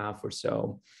year and a half or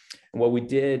so. And what we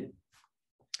did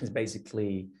is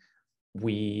basically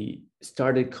we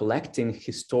started collecting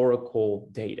historical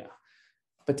data.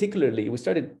 Particularly, we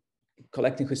started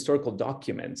collecting historical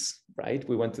documents, right?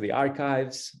 We went to the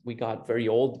archives, we got very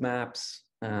old maps,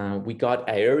 we got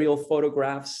aerial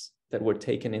photographs that were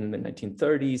taken in the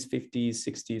 1930s, 50s,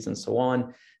 60s, and so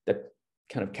on, that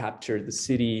kind of captured the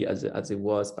city as it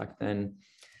was back then.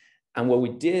 And what we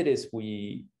did is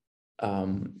we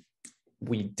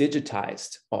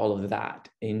digitized all of that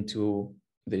into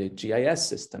the GIS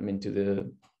system,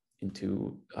 into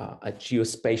a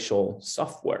geospatial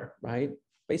software, right?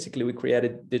 Basically, we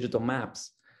created digital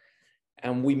maps,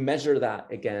 and we measure that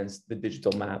against the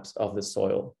digital maps of the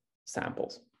soil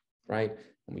samples, right?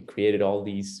 And we created all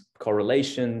these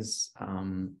correlations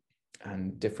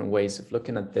and different ways of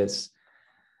looking at this.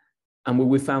 And what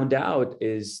we found out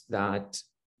is that,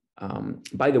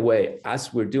 by the way,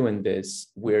 as we're doing this,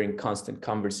 we're in constant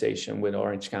conversation with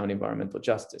Orange County Environmental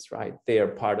Justice, right? They are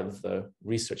part of the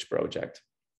research project,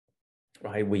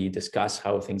 right? We discuss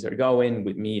how things are going.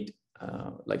 We meet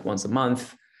like once a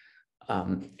month,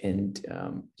 and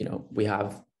you know,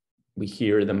 we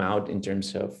hear them out in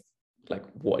terms of like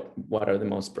what are the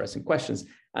most pressing questions.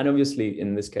 And obviously,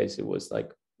 in this case, it was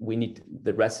like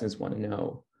the residents want to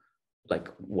know like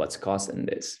what's causing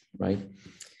this, right?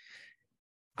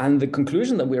 And the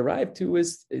conclusion that we arrived to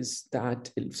is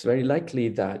that it's very likely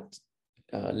that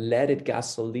leaded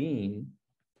gasoline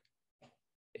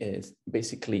is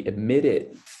basically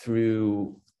emitted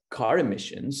through car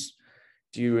emissions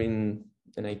during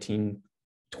the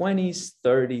 1920s,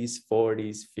 30s,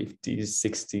 40s, 50s,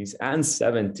 60s, and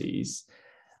 70s,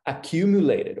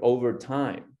 accumulated over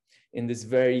time in this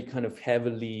very kind of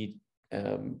heavily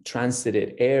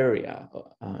transited area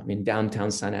in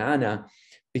downtown Santa Ana,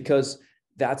 because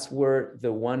that's where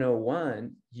the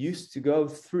 101 used to go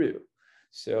through.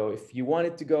 So if you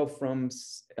wanted to go from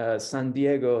San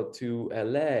Diego to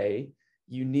LA,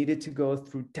 you needed to go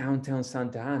through downtown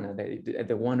Santa Ana.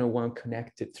 The 101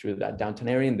 connected through that downtown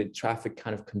area, and the traffic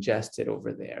kind of congested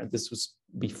over there. This was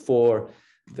before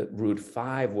the Route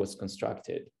 5 was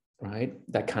constructed, right?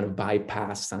 That kind of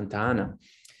bypassed Santa Ana.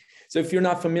 So if you're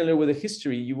not familiar with the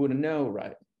history, you wouldn't know,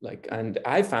 right? Like, and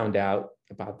I found out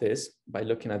about this by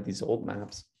looking at these old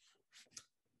maps.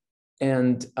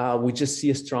 And we just see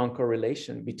a strong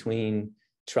correlation between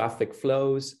traffic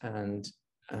flows and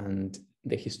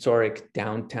the historic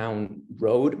downtown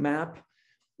road map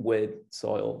with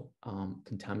soil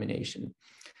contamination.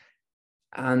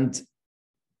 And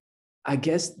I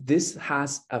guess this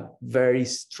has a very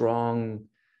strong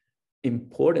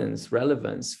importance,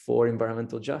 relevance for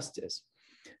environmental justice,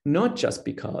 not just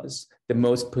because the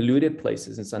most polluted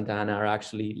places in Santa Ana are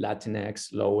actually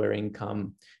Latinx, lower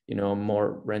income, you know,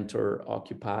 more renter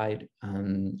occupied,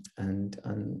 and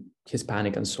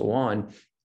Hispanic and so on.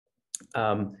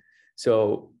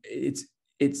 So it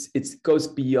goes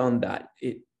beyond that.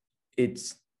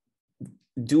 It's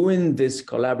doing this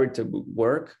collaborative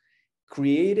work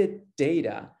created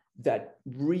data that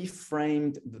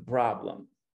reframed the problem,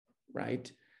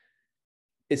 right?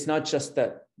 It's not just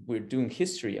that we're doing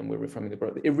history and we're reframing the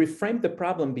problem. It reframed the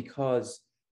problem because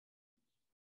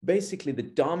basically the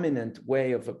dominant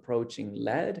way of approaching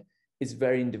lead is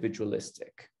very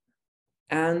individualistic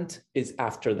and is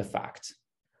after the fact.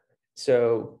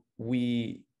 So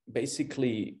we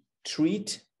basically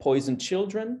treat poisoned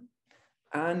children,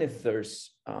 and if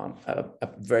there's a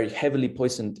very heavily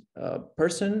poisoned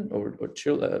person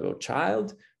or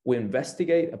child, we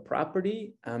investigate a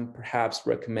property and perhaps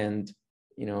recommend,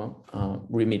 you know,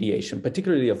 remediation,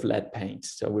 particularly of lead paint.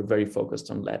 So we're very focused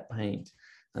on lead paint,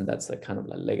 and that's a kind of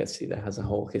a legacy that has a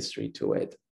whole history to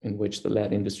it, in which the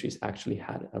lead industries actually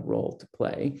had a role to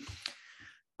play.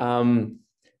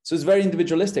 So it's very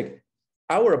individualistic.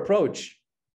 Our approach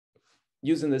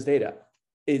using this data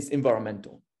is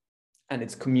environmental, and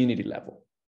it's community level,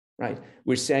 right?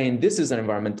 We're saying this is an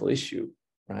environmental issue.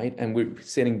 right? And we're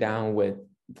sitting down with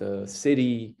the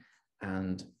city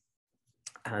and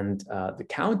the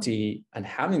county and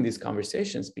having these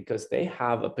conversations because they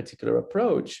have a particular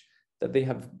approach that they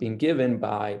have been given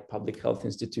by public health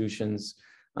institutions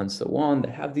and so on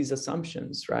that have these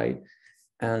assumptions, right?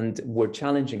 And we're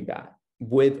challenging that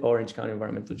with Orange County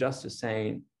Environmental Justice,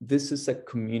 saying this is a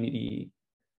community,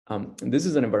 this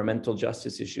is an environmental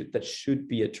justice issue that should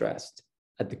be addressed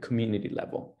at the community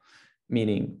level,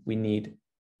 meaning we need,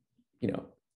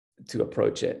 to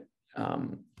approach it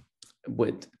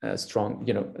with a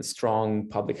strong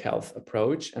public health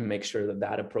approach and make sure that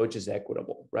that approach is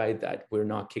equitable, right? That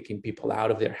we're not kicking people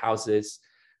out of their houses,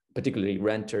 particularly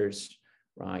renters,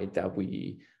 right? That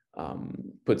we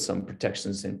put some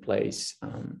protections in place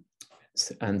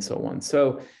and so on.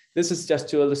 So this is just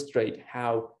to illustrate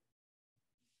how,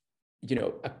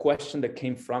 a question that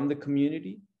came from the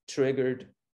community triggered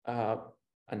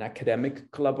an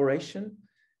academic collaboration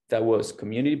that was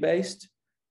community-based,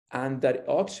 and that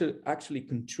actually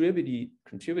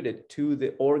contributed to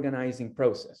the organizing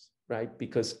process, right?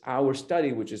 Because our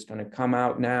study, which is going to come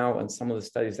out now, and some of the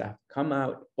studies that have come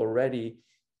out already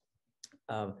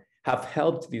have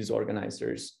helped these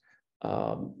organizers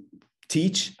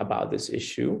teach about this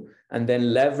issue and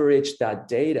then leverage that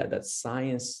data, that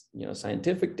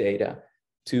scientific data,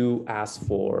 to ask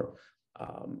for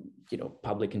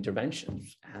public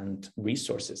interventions and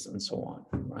resources and so on,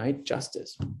 right?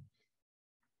 Justice.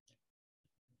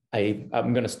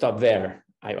 I'm going to stop there.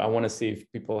 I want to see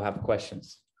if people have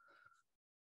questions.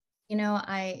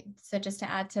 So just to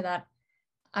add to that,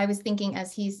 I was thinking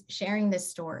as he's sharing this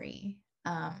story,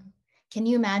 can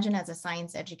you imagine as a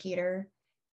science educator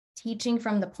teaching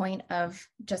from the point of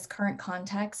just current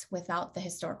context without the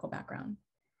historical background?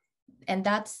 And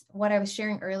that's what I was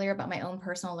sharing earlier about my own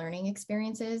personal learning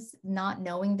experiences, not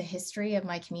knowing the history of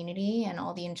my community and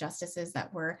all the injustices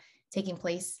that were taking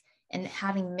place, and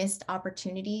having missed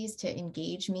opportunities to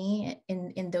engage me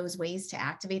in those ways to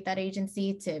activate that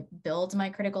agency, to build my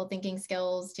critical thinking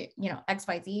skills, to, X,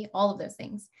 Y, Z, all of those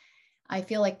things. I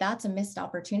feel like that's a missed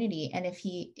opportunity. And if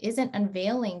he isn't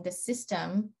unveiling the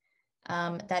system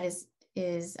that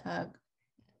is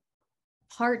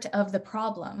part of the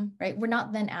problem, right? We're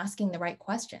not then asking the right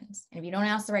questions. And if you don't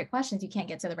ask the right questions, you can't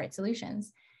get to the right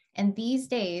solutions. And these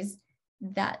days,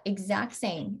 that exact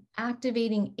same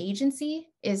activating agency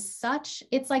is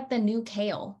it's like the new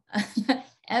kale.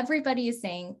 Everybody is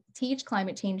saying, teach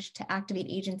climate change to activate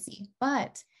agency,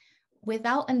 but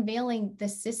without unveiling the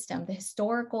system, the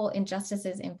historical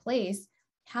injustices in place,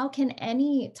 how can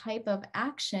any type of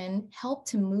action help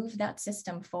to move that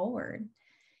system forward?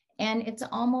 And it's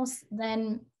almost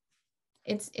then,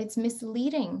 it's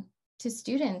misleading to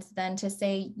students then to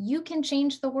say, you can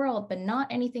change the world, but not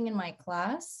anything in my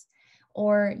class.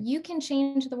 Or you can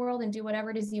change the world and do whatever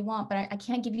it is you want, but I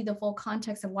can't give you the full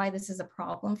context of why this is a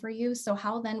problem for you. So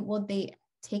how then will they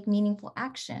take meaningful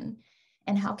action?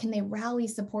 And how can they rally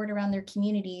support around their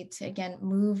community to, again,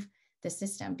 move the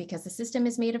system? Because the system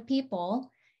is made of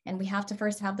people, and we have to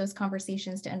first have those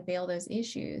conversations to unveil those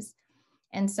issues.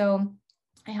 And so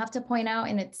I have to point out,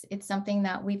 and it's something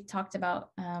that we've talked about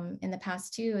in the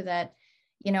past too, that,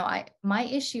 my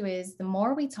issue is the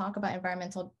more we talk about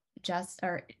environmental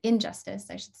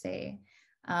injustice, I should say,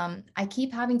 I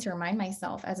keep having to remind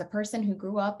myself, as a person who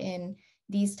grew up in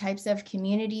these types of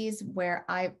communities where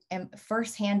I am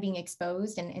firsthand being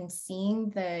exposed and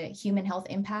seeing the human health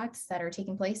impacts that are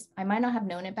taking place. I might not have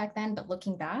known it back then, but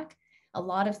looking back, a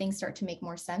lot of things start to make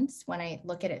more sense when I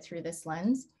look at it through this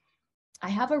lens. I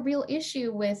have a real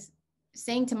issue with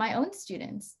saying to my own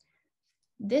students,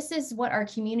 this is what our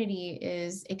community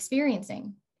is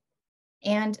experiencing.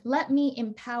 And let me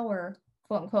empower,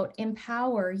 quote unquote,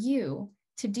 empower you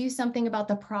to do something about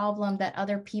the problem that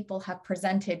other people have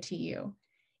presented to you.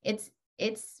 It's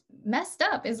messed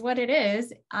up is what it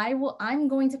is. I'm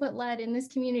going to put lead in this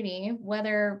community,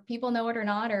 whether people know it or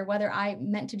not, or whether I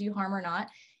meant to do harm or not.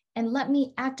 And let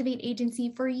me activate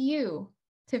agency for you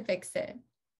to fix it.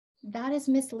 That is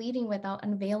misleading without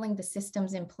unveiling the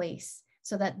systems in place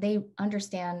so that they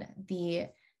understand the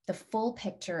full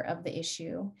picture of the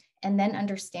issue, and then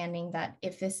understanding that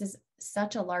if this is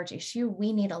such a large issue,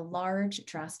 we need a large,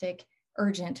 drastic,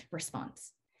 urgent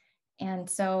response. And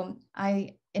so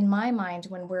in my mind,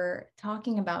 when we're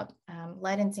talking about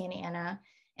lead in Santa Ana,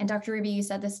 and Dr. Rubio, you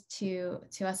said this to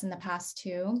us in the past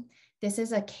too, this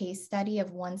is a case study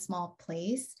of one small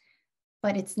place,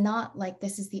 but it's not like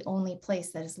this is the only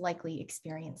place that is likely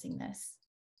experiencing this.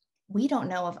 We don't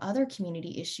know of other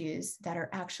community issues that are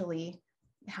actually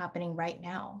happening right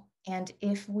now. And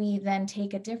if we then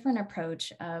take a different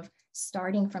approach of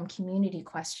starting from community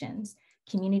questions,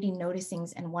 community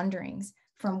noticings and wonderings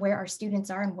from where our students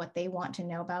are and what they want to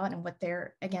know about and what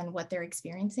they're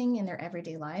experiencing in their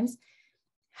everyday lives,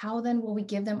 how then will we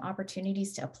give them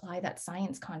opportunities to apply that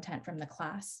science content from the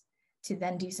class to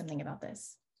then do something about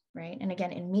this, right? And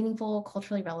again, in meaningful,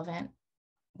 culturally relevant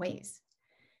ways.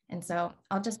 And so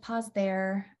I'll just pause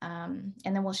there, and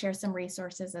then we'll share some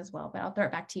resources as well, but I'll throw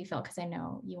it back to you, Phil, because I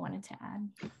know you wanted to add.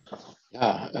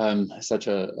 Yeah, such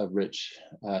a rich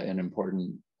and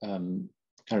important kind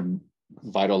of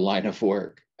vital line of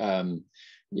work in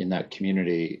that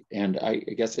community. And I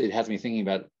guess it has me thinking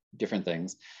about different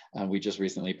things. We just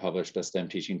recently published a STEM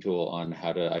teaching tool on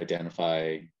how to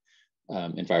identify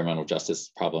environmental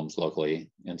justice problems locally.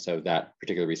 And so that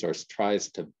particular resource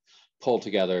tries to pull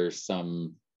together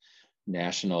some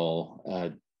national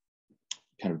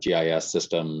kind of GIS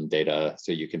system data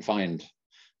so you can find,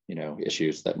 you know,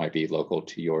 issues that might be local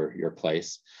to your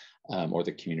place or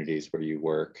the communities where you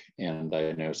work. And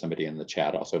I know somebody in the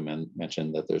chat also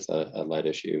mentioned that there's a lead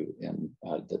issue in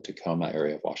the Tacoma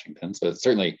area of Washington. So it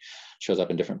certainly shows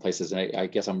up in different places. And I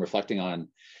guess I'm reflecting on,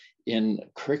 in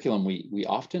curriculum, we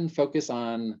often focus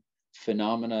on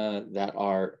phenomena that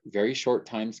are very short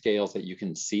time scales that you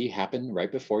can see happen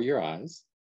right before your eyes,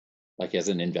 like as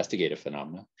an investigative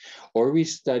phenomena, or we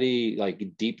study like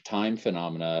deep time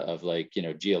phenomena of like, you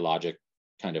know, geologic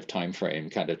kind of time frame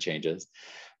kind of changes.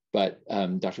 But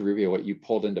Dr. Rubio, what you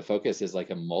pulled into focus is like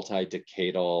a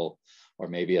multi-decadal or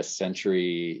maybe a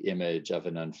century image of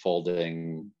an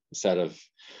unfolding set of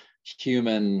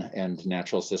human and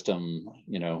natural system,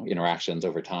 you know, interactions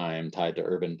over time tied to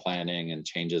urban planning and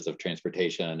changes of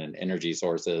transportation and energy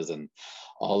sources and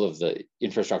all of the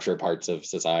infrastructure parts of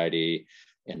society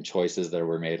and choices that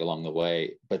were made along the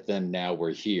way. But then now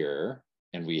we're here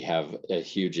and we have a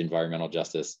huge environmental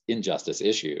injustice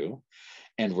issue.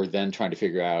 And we're then trying to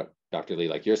figure out, Dr. Lee,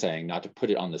 like you're saying, not to put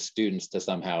it on the students to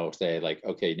somehow say like,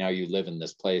 okay, now you live in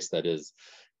this place that is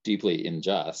deeply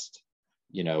unjust,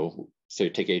 you know, so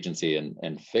take agency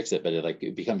and fix it. But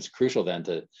it becomes crucial then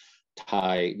to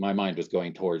tie, my mind was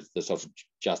going towards the social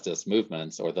justice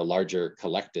movements or the larger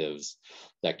collectives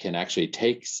that can actually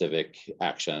take civic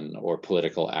action or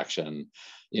political action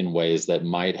in ways that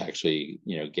might actually,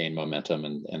 you know, gain momentum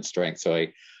and strength. So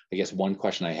I guess one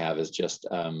question I have is just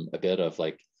a bit of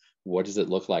like, what does it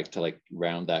look like to like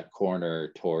round that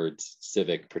corner towards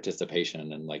civic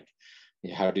participation, and like,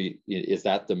 how do you, is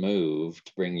that the move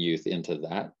to bring youth into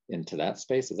that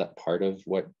space? Is that part of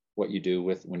what you do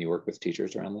with when you work with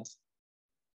teachers around this?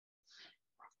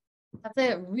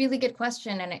 That's a really good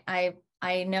question. And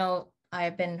I know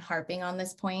I've been harping on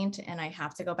this point and I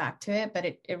have to go back to it, but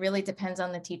it really depends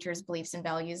on the teacher's beliefs and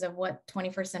values of what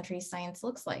 21st century science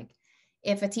looks like.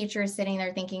 If a teacher is sitting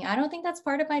there thinking, I don't think that's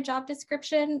part of my job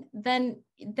description, then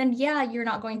yeah, you're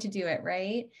not going to do it,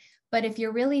 right? But if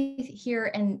you're really here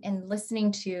and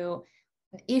listening to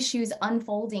issues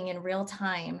unfolding in real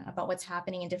time about what's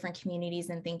happening in different communities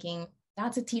and thinking,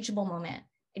 that's a teachable moment.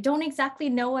 I don't exactly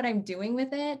know what I'm doing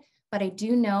with it, but I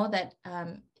do know that,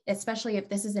 especially if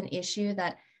this is an issue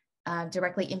that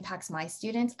directly impacts my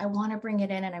students, I want to bring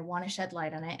it in and I want to shed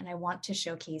light on it. And I want to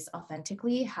showcase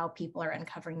authentically how people are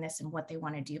uncovering this and what they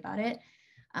want to do about it.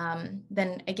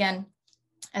 Then again,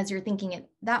 as you're thinking it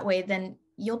that way, then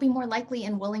you'll be more likely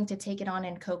and willing to take it on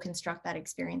and co-construct that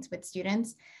experience with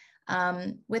students.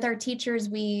 With our teachers,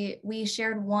 we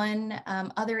shared one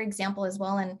other example as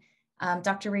well. And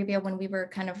Dr. Rubio, when we were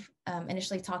kind of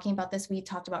initially talking about this, we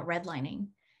talked about redlining,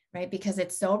 right? Because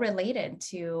it's so related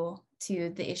to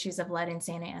the issues of lead in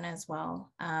Santa Ana as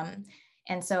well.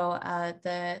 And so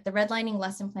the redlining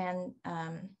lesson plan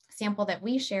sample that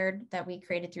we shared, that we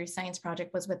created through Science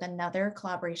Project, was with another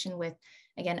collaboration with,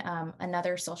 again,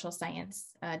 another social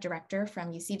science director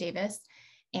from UC Davis.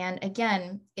 And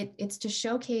again, it's to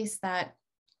showcase that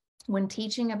when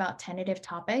teaching about tentative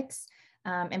topics,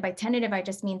 and by tentative, I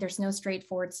just mean there's no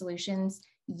straightforward solutions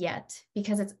yet,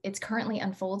 because it's currently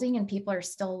unfolding and people are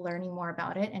still learning more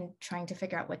about it and trying to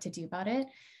figure out what to do about it.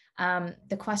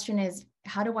 The question is,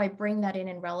 how do I bring that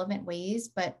in relevant ways,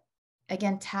 but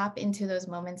again, tap into those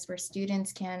moments where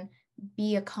students can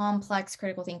be a complex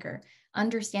critical thinker,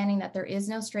 understanding that there is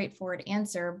no straightforward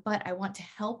answer, but I want to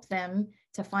help them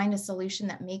to find a solution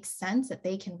that makes sense, that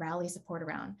they can rally support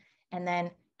around. And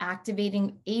then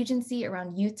activating agency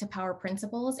around youth to power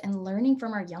principles and learning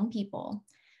from our young people.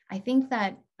 I think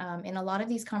that in a lot of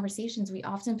these conversations, we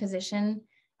often position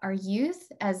our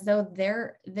youth as though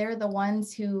they're the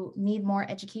ones who need more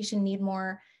education, need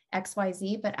more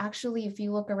XYZ, but actually, if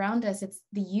you look around us, it's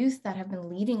the youth that have been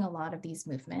leading a lot of these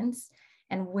movements,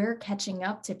 and we're catching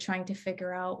up to trying to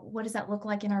figure out what does that look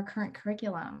like in our current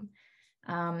curriculum.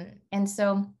 And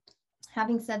so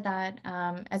having said that,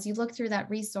 as you look through that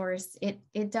resource,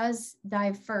 it does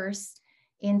dive first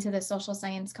into the social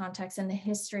science context and the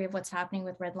history of what's happening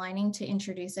with redlining to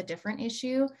introduce a different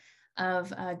issue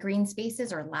of green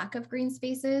spaces or lack of green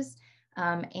spaces,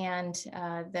 and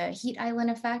the heat island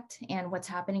effect and what's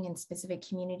happening in specific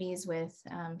communities with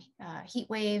heat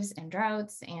waves and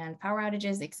droughts and power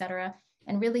outages, et cetera,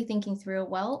 and really thinking through,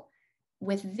 well,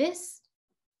 with this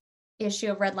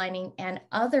issue of redlining and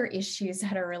other issues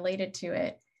that are related to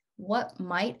it, what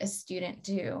might a student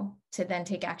do to then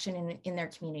take action in their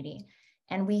community?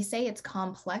 And we say it's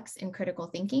complex in critical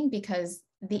thinking because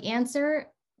the answer,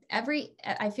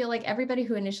 I feel like everybody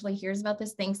who initially hears about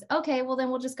this thinks, okay, well then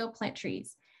we'll just go plant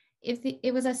trees. If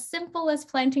it was as simple as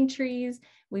planting trees,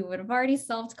 we would have already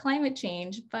solved climate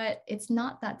change, but it's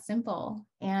not that simple.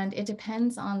 And it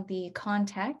depends on the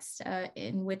context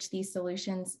in which these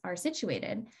solutions are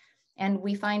situated. And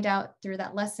we find out through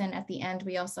that lesson at the end,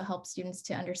 we also help students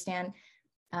to understand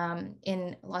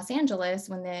in Los Angeles,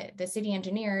 when the city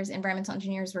engineers, environmental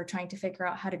engineers were trying to figure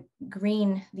out how to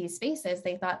green these spaces,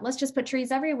 they thought, let's just put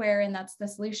trees everywhere and that's the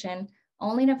solution,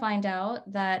 only to find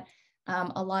out that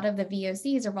a lot of the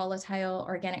VOCs or volatile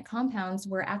organic compounds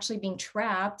were actually being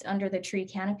trapped under the tree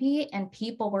canopy and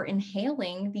people were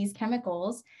inhaling these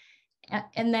chemicals.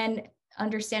 And then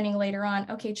understanding later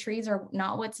on, okay, trees are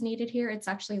not what's needed here. It's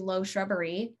actually low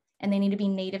shrubbery and they need to be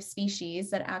native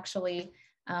species that actually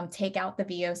take out the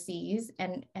VOCs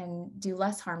and do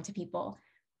less harm to people.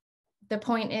 The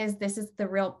point is, this is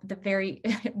the very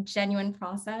genuine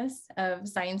process of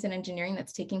science and engineering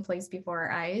that's taking place before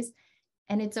our eyes.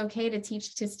 And it's okay to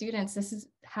teach to students, this is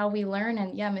how we learn.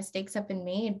 And yeah, mistakes have been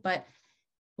made, but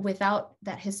without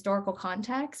that historical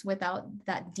context, without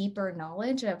that deeper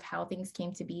knowledge of how things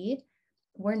came to be,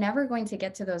 we're never going to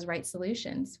get to those right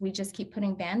solutions. We just keep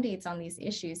putting band-aids on these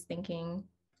issues, thinking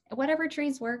whatever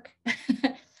trees work,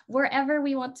 wherever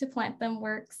we want to plant them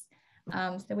works.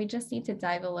 So we just need to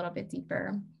dive a little bit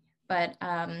deeper. But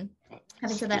having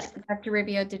said that, Dr.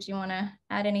 Rubio, did you want to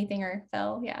add anything, or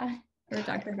Phil? Yeah, or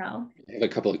Dr. Bell? I have a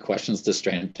couple of questions to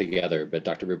strand together, but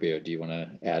Dr. Rubio, do you want to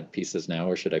add pieces now,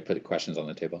 or should I put questions on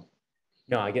the table?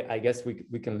 No, I guess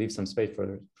we can leave some space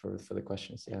for the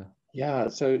questions. Yeah. Yeah.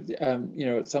 So you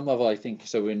know, at some level, I think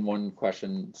so. In one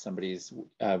question, somebody's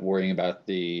worrying about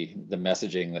the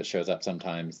messaging that shows up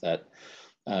sometimes that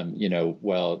you know,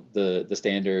 well, the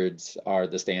standards are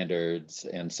the standards,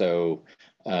 and so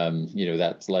you know,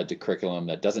 that's led to curriculum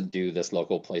that doesn't do this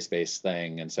local place-based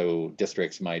thing, and so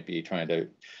districts might be trying to,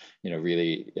 you know,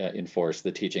 really enforce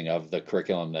the teaching of the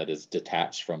curriculum that is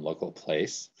detached from local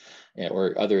place,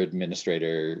 or other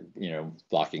administrator, you know,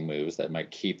 blocking moves that might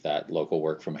keep that local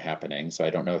work from happening. So I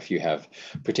don't know if you have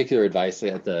particular advice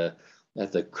at the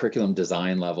curriculum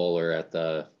design level or at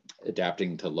the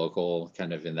adapting to local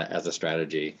kind of in that as a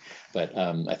strategy, but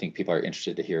I think people are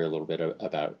interested to hear a little bit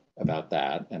about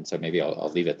that, and so maybe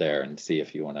I'll leave it there and see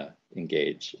if you want to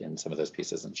engage in some of those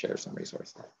pieces and share some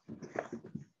resources.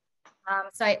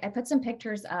 So I put some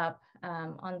pictures up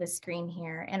on the screen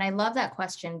here, and I love that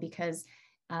question because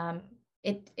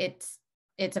it's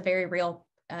a very real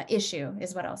issue,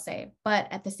 is what I'll say. But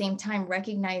at the same time,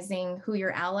 recognizing who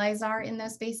your allies are in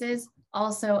those spaces,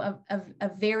 also a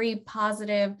very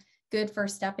positive, good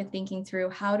first step in thinking through,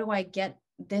 how do I get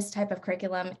this type of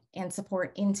curriculum and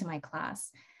support into my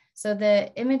class? So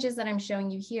the images that I'm showing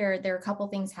you here, there are a couple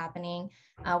things happening.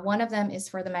 One of them is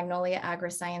for the Magnolia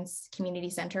Agri-Science Community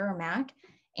Center, or MAC.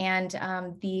 And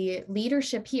the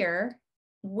leadership here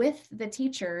with the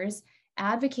teachers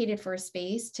advocated for a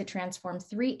space to transform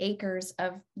 3 acres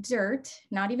of dirt,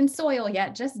 not even soil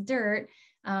yet, just dirt,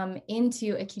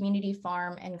 into a community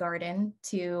farm and garden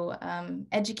to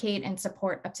educate and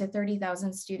support up to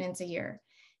 30,000 students a year.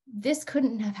 This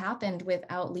couldn't have happened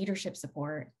without leadership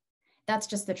support. That's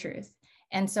just the truth.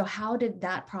 And so how did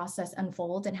that process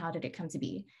unfold and how did it come to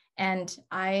be? And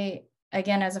I,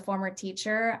 again, as a former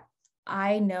teacher,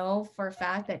 I know for a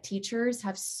fact that teachers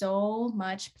have so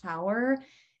much power,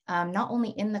 not only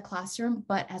in the classroom,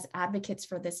 but as advocates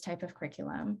for this type of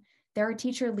curriculum. There are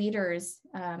teacher leaders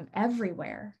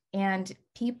everywhere, and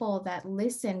people that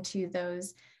listen to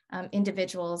those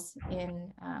individuals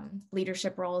in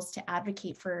leadership roles to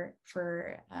advocate for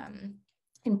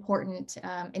important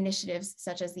initiatives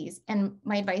such as these. And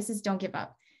my advice is, don't give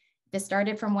up. This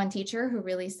started from one teacher who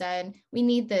really said, we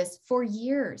need this for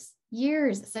years,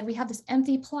 said, we have this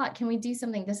empty plot. Can we do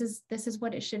something? This is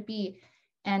what it should be.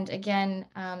 And again,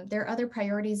 there are other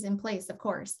priorities in place, of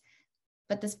course,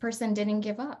 but this person didn't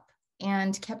give up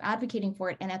and kept advocating for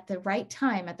it. And at the right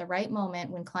time, at the right moment,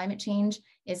 when climate change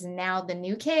is now the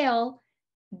new kale,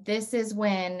 this is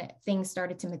when things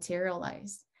started to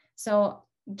materialize. So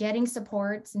getting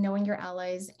support, knowing your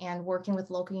allies, and working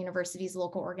with local universities,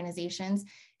 local organizations,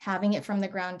 having it from the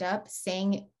ground up,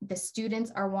 saying the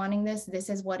students are wanting this, this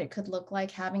is what it could look like,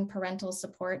 having parental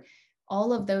support,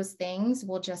 all of those things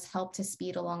will just help to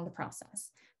speed along the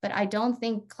process. But I don't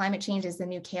think climate change is the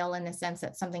new kale in the sense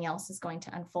that something else is going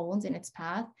to unfold in its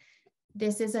path.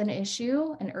 This is an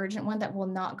issue, an urgent one that will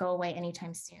not go away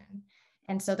anytime soon.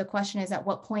 And so the question is, at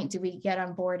what point do we get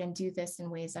on board and do this in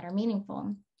ways that are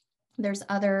meaningful? There's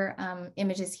other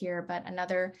images here, but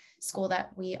another school that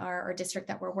we are, or district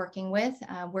that we're working with,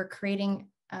 we're creating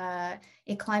a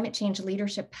climate change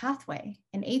leadership pathway,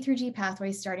 an A through G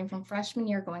pathway starting from freshman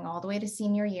year going all the way to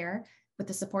senior year, with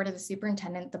the support of the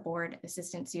superintendent, the board,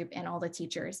 assistant sup, and all the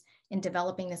teachers in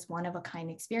developing this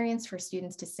one-of-a-kind experience for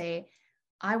students to say,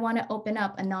 I want to open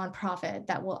up a nonprofit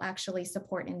that will actually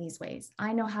support in these ways.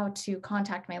 I know how to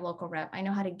contact my local rep. I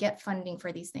know how to get funding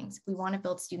for these things. We want to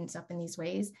build students up in these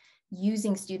ways,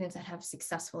 using students that have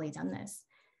successfully done this.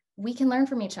 We can learn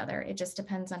from each other. It just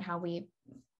depends on how we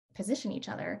position each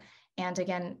other. And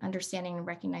again, understanding and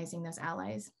recognizing those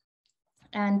allies.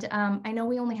 And I know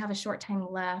we only have a short time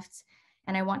left,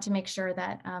 and I want to make sure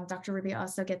that Dr. Rubio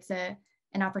also gets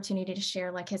an opportunity to share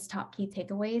like his top key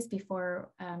takeaways before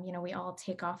we all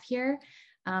take off here.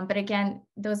 But again,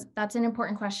 that's an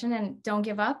important question, and don't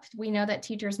give up. We know that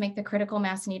teachers make the critical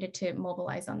mass needed to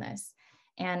mobilize on this.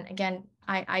 And again,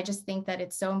 I just think that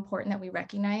it's so important that we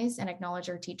recognize and acknowledge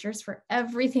our teachers for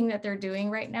everything that they're doing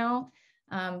right now,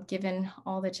 given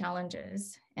all the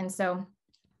challenges. And so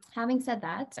having said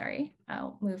that, sorry,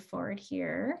 I'll move forward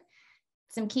here.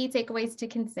 Some key takeaways to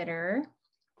consider.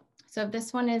 So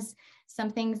this one is some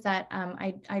things that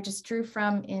I just drew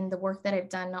from in the work that I've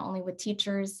done, not only with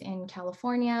teachers in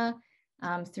California,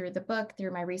 through the book,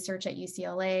 through my research at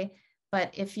UCLA, but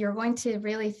if you're going to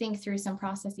really think through some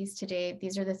processes today,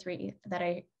 these are the three that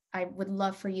I would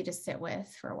love for you to sit with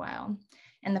for a while.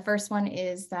 And the first one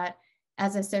is that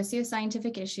as a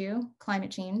socio-scientific issue,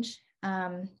 climate change,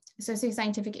 a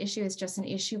socio-scientific issue is just an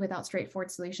issue without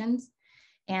straightforward solutions.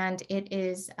 And it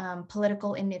is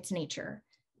political in its nature.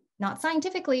 Not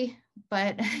scientifically,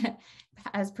 but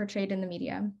as portrayed in the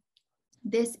media.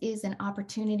 This is an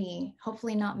opportunity,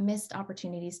 hopefully not missed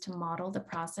opportunities, to model the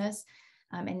process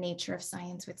and nature of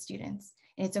science with students.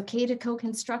 And it's okay to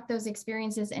co-construct those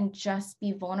experiences and just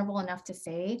be vulnerable enough to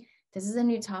say, this is a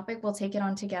new topic, we'll take it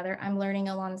on together. I'm learning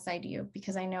alongside you,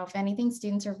 because I know if anything,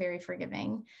 students are very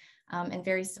forgiving and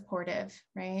very supportive,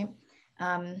 right?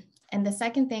 And the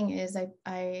second thing is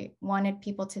I wanted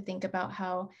people to think about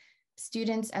how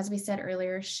students, as we said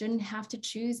earlier, shouldn't have to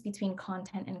choose between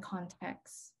content and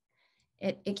context.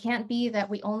 It can't be that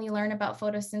we only learn about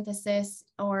photosynthesis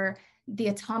or the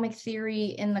atomic theory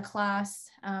in the class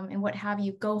and what have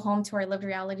you, go home to our lived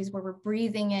realities where we're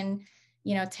breathing in,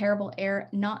 terrible air,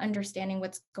 not understanding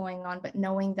what's going on, but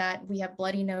knowing that we have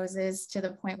bloody noses to the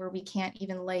point where we can't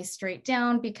even lay straight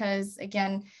down because,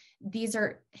 again, these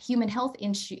are human health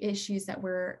issues that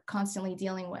we're constantly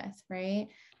dealing with, right?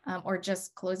 Or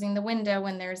just closing the window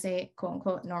when there's a quote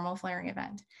unquote normal flaring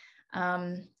event.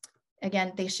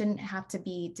 Again, they shouldn't have to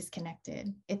be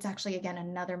disconnected. It's actually, again,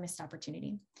 another missed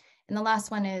opportunity. And the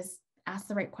last one is ask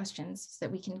the right questions so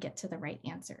that we can get to the right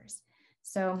answers.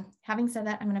 So having said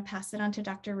that, I'm going to pass it on to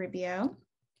Dr. Rubio.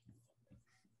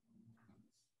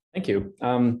 Thank you.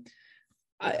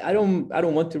 I don't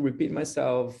want to repeat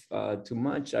myself too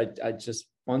much. I just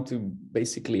want to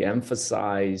basically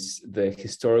emphasize the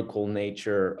historical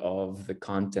nature of the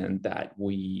content that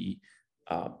we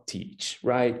teach,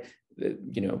 right?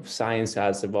 Science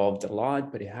has evolved a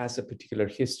lot, but it has a particular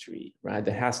history, right?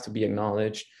 That has to be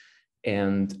acknowledged,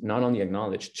 and not only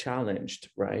acknowledged, challenged,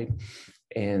 right?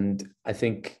 And I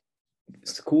think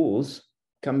schools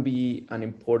can be an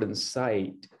important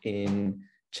site in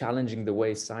challenging the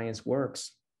way science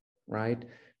works, right?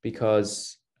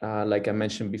 Because like I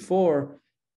mentioned before,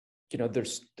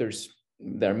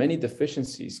 there are many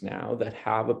deficiencies now that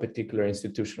have a particular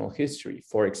institutional history.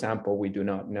 For example, we do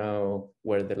not know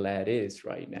where the lead is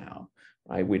right now,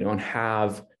 right? We don't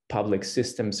have public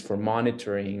systems for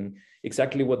monitoring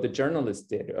exactly what the journalists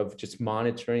did of just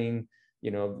monitoring,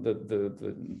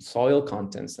 the soil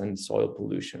contents and soil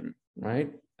pollution,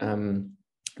 right?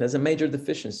 There's a major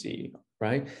deficiency,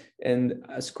 right? And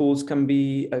schools can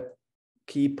be a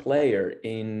key player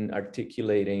in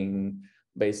articulating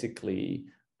basically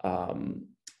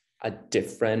a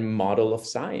different model of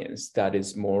science that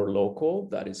is more local,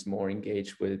 that is more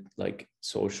engaged with like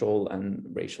social and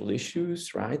racial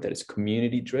issues, right? That is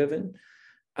community driven.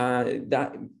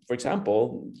 That, for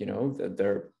example,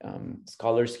 there are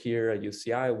scholars here at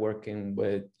UCI working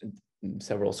with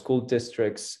several school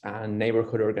districts and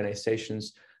neighborhood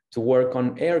organizations to work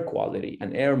on air quality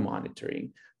and air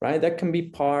monitoring, right? That can be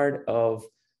part of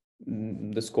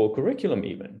the school curriculum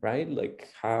even, right? Like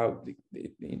how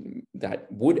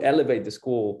that would elevate the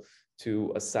school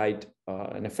to a site,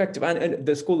 an effective, and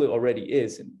the school already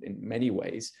is in many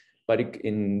ways, but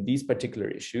in these particular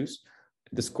issues,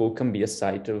 the school can be a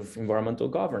site of environmental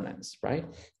governance, right?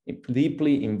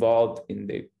 Deeply involved in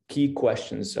the key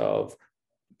questions of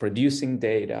producing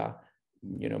data,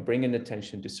 bringing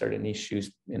attention to certain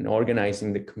issues and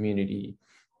organizing the community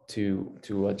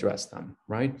to address them,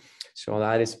 right? So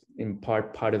that is in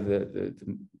part of the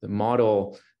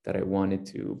model that I wanted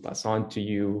to pass on to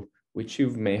you, which you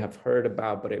may have heard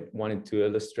about, but I wanted to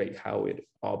illustrate how it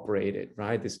operated,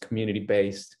 right? This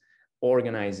community-based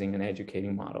organizing and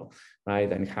educating model,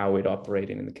 right? And how it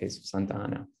operated in the case of Santa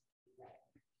Ana.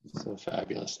 So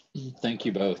fabulous. Thank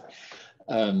you both.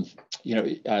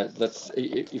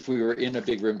 If we were in a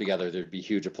big room together, there'd be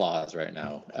huge applause right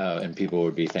now, and people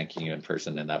would be thanking you in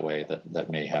person in that way. That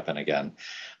may happen again.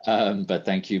 But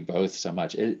thank you both so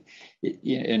much. In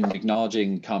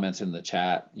acknowledging comments in the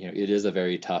chat, it is a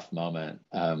very tough moment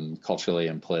culturally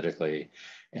and politically,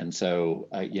 and so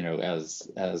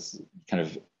as kind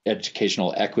of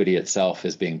educational equity itself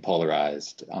is being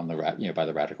polarized on the by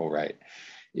the radical right.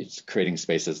 It's creating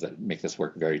spaces that make this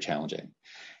work very challenging.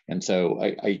 And so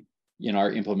in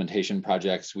our implementation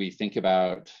projects, we think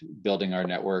about building our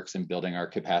networks and building our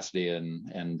capacity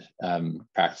and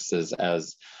practices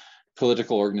as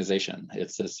political organization.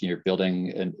 It's this, you're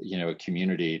building a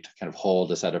community to kind of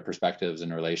hold a set of perspectives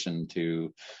in relation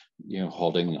to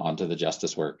holding onto the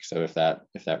justice work. So if that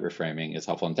reframing is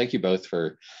helpful, and thank you both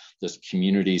for this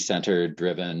community-centered,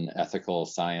 driven, ethical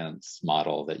science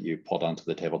model that you pulled onto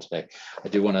the table today. I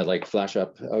do want to flash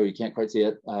up. Oh, you can't quite see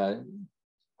it.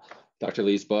 Dr.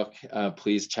 Lee's book,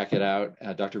 please check it out.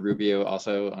 Dr. Rubio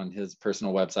also on his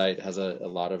personal website has a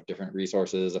lot of different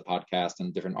resources, a podcast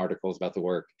and different articles about the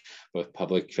work, both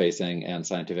public facing and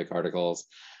scientific articles.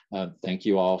 Thank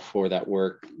you all for that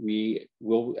work. We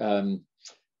will,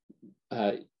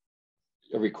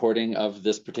 a recording of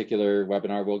this particular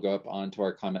webinar will go up onto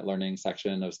our climate learning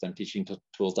section of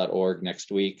stemteachingtools.org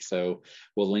next week. So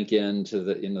we'll link in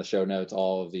the show notes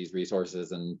all of these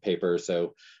resources and papers.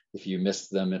 So if you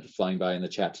missed them flying by in the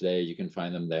chat today, you can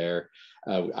find them there.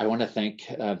 I want to thank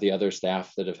the other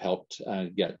staff that have helped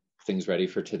get things ready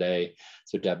for today.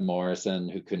 So Deb Morrison,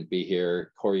 who couldn't be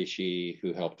here, Corey Shee,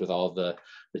 who helped with all the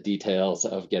details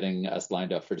of getting us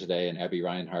lined up for today, and Abby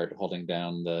Reinhardt holding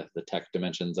down the tech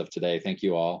dimensions of today. Thank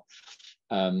you all.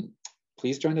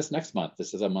 Please join us next month.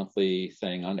 This is a monthly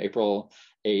thing. On April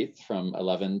 8th from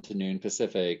 11 to noon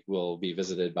Pacific, we'll be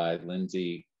visited by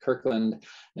Lindsay Kirkland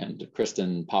and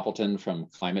Kristen Poppleton from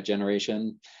Climate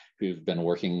Generation, who've been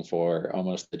working for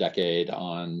almost a decade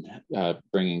on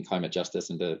bringing climate justice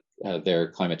into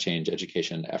their climate change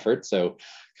education efforts. So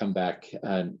come back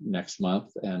next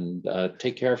month and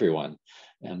take care, everyone.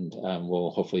 And we'll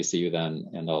hopefully see you then,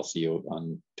 and I'll see you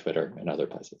on Twitter and other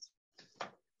places.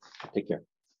 Take care.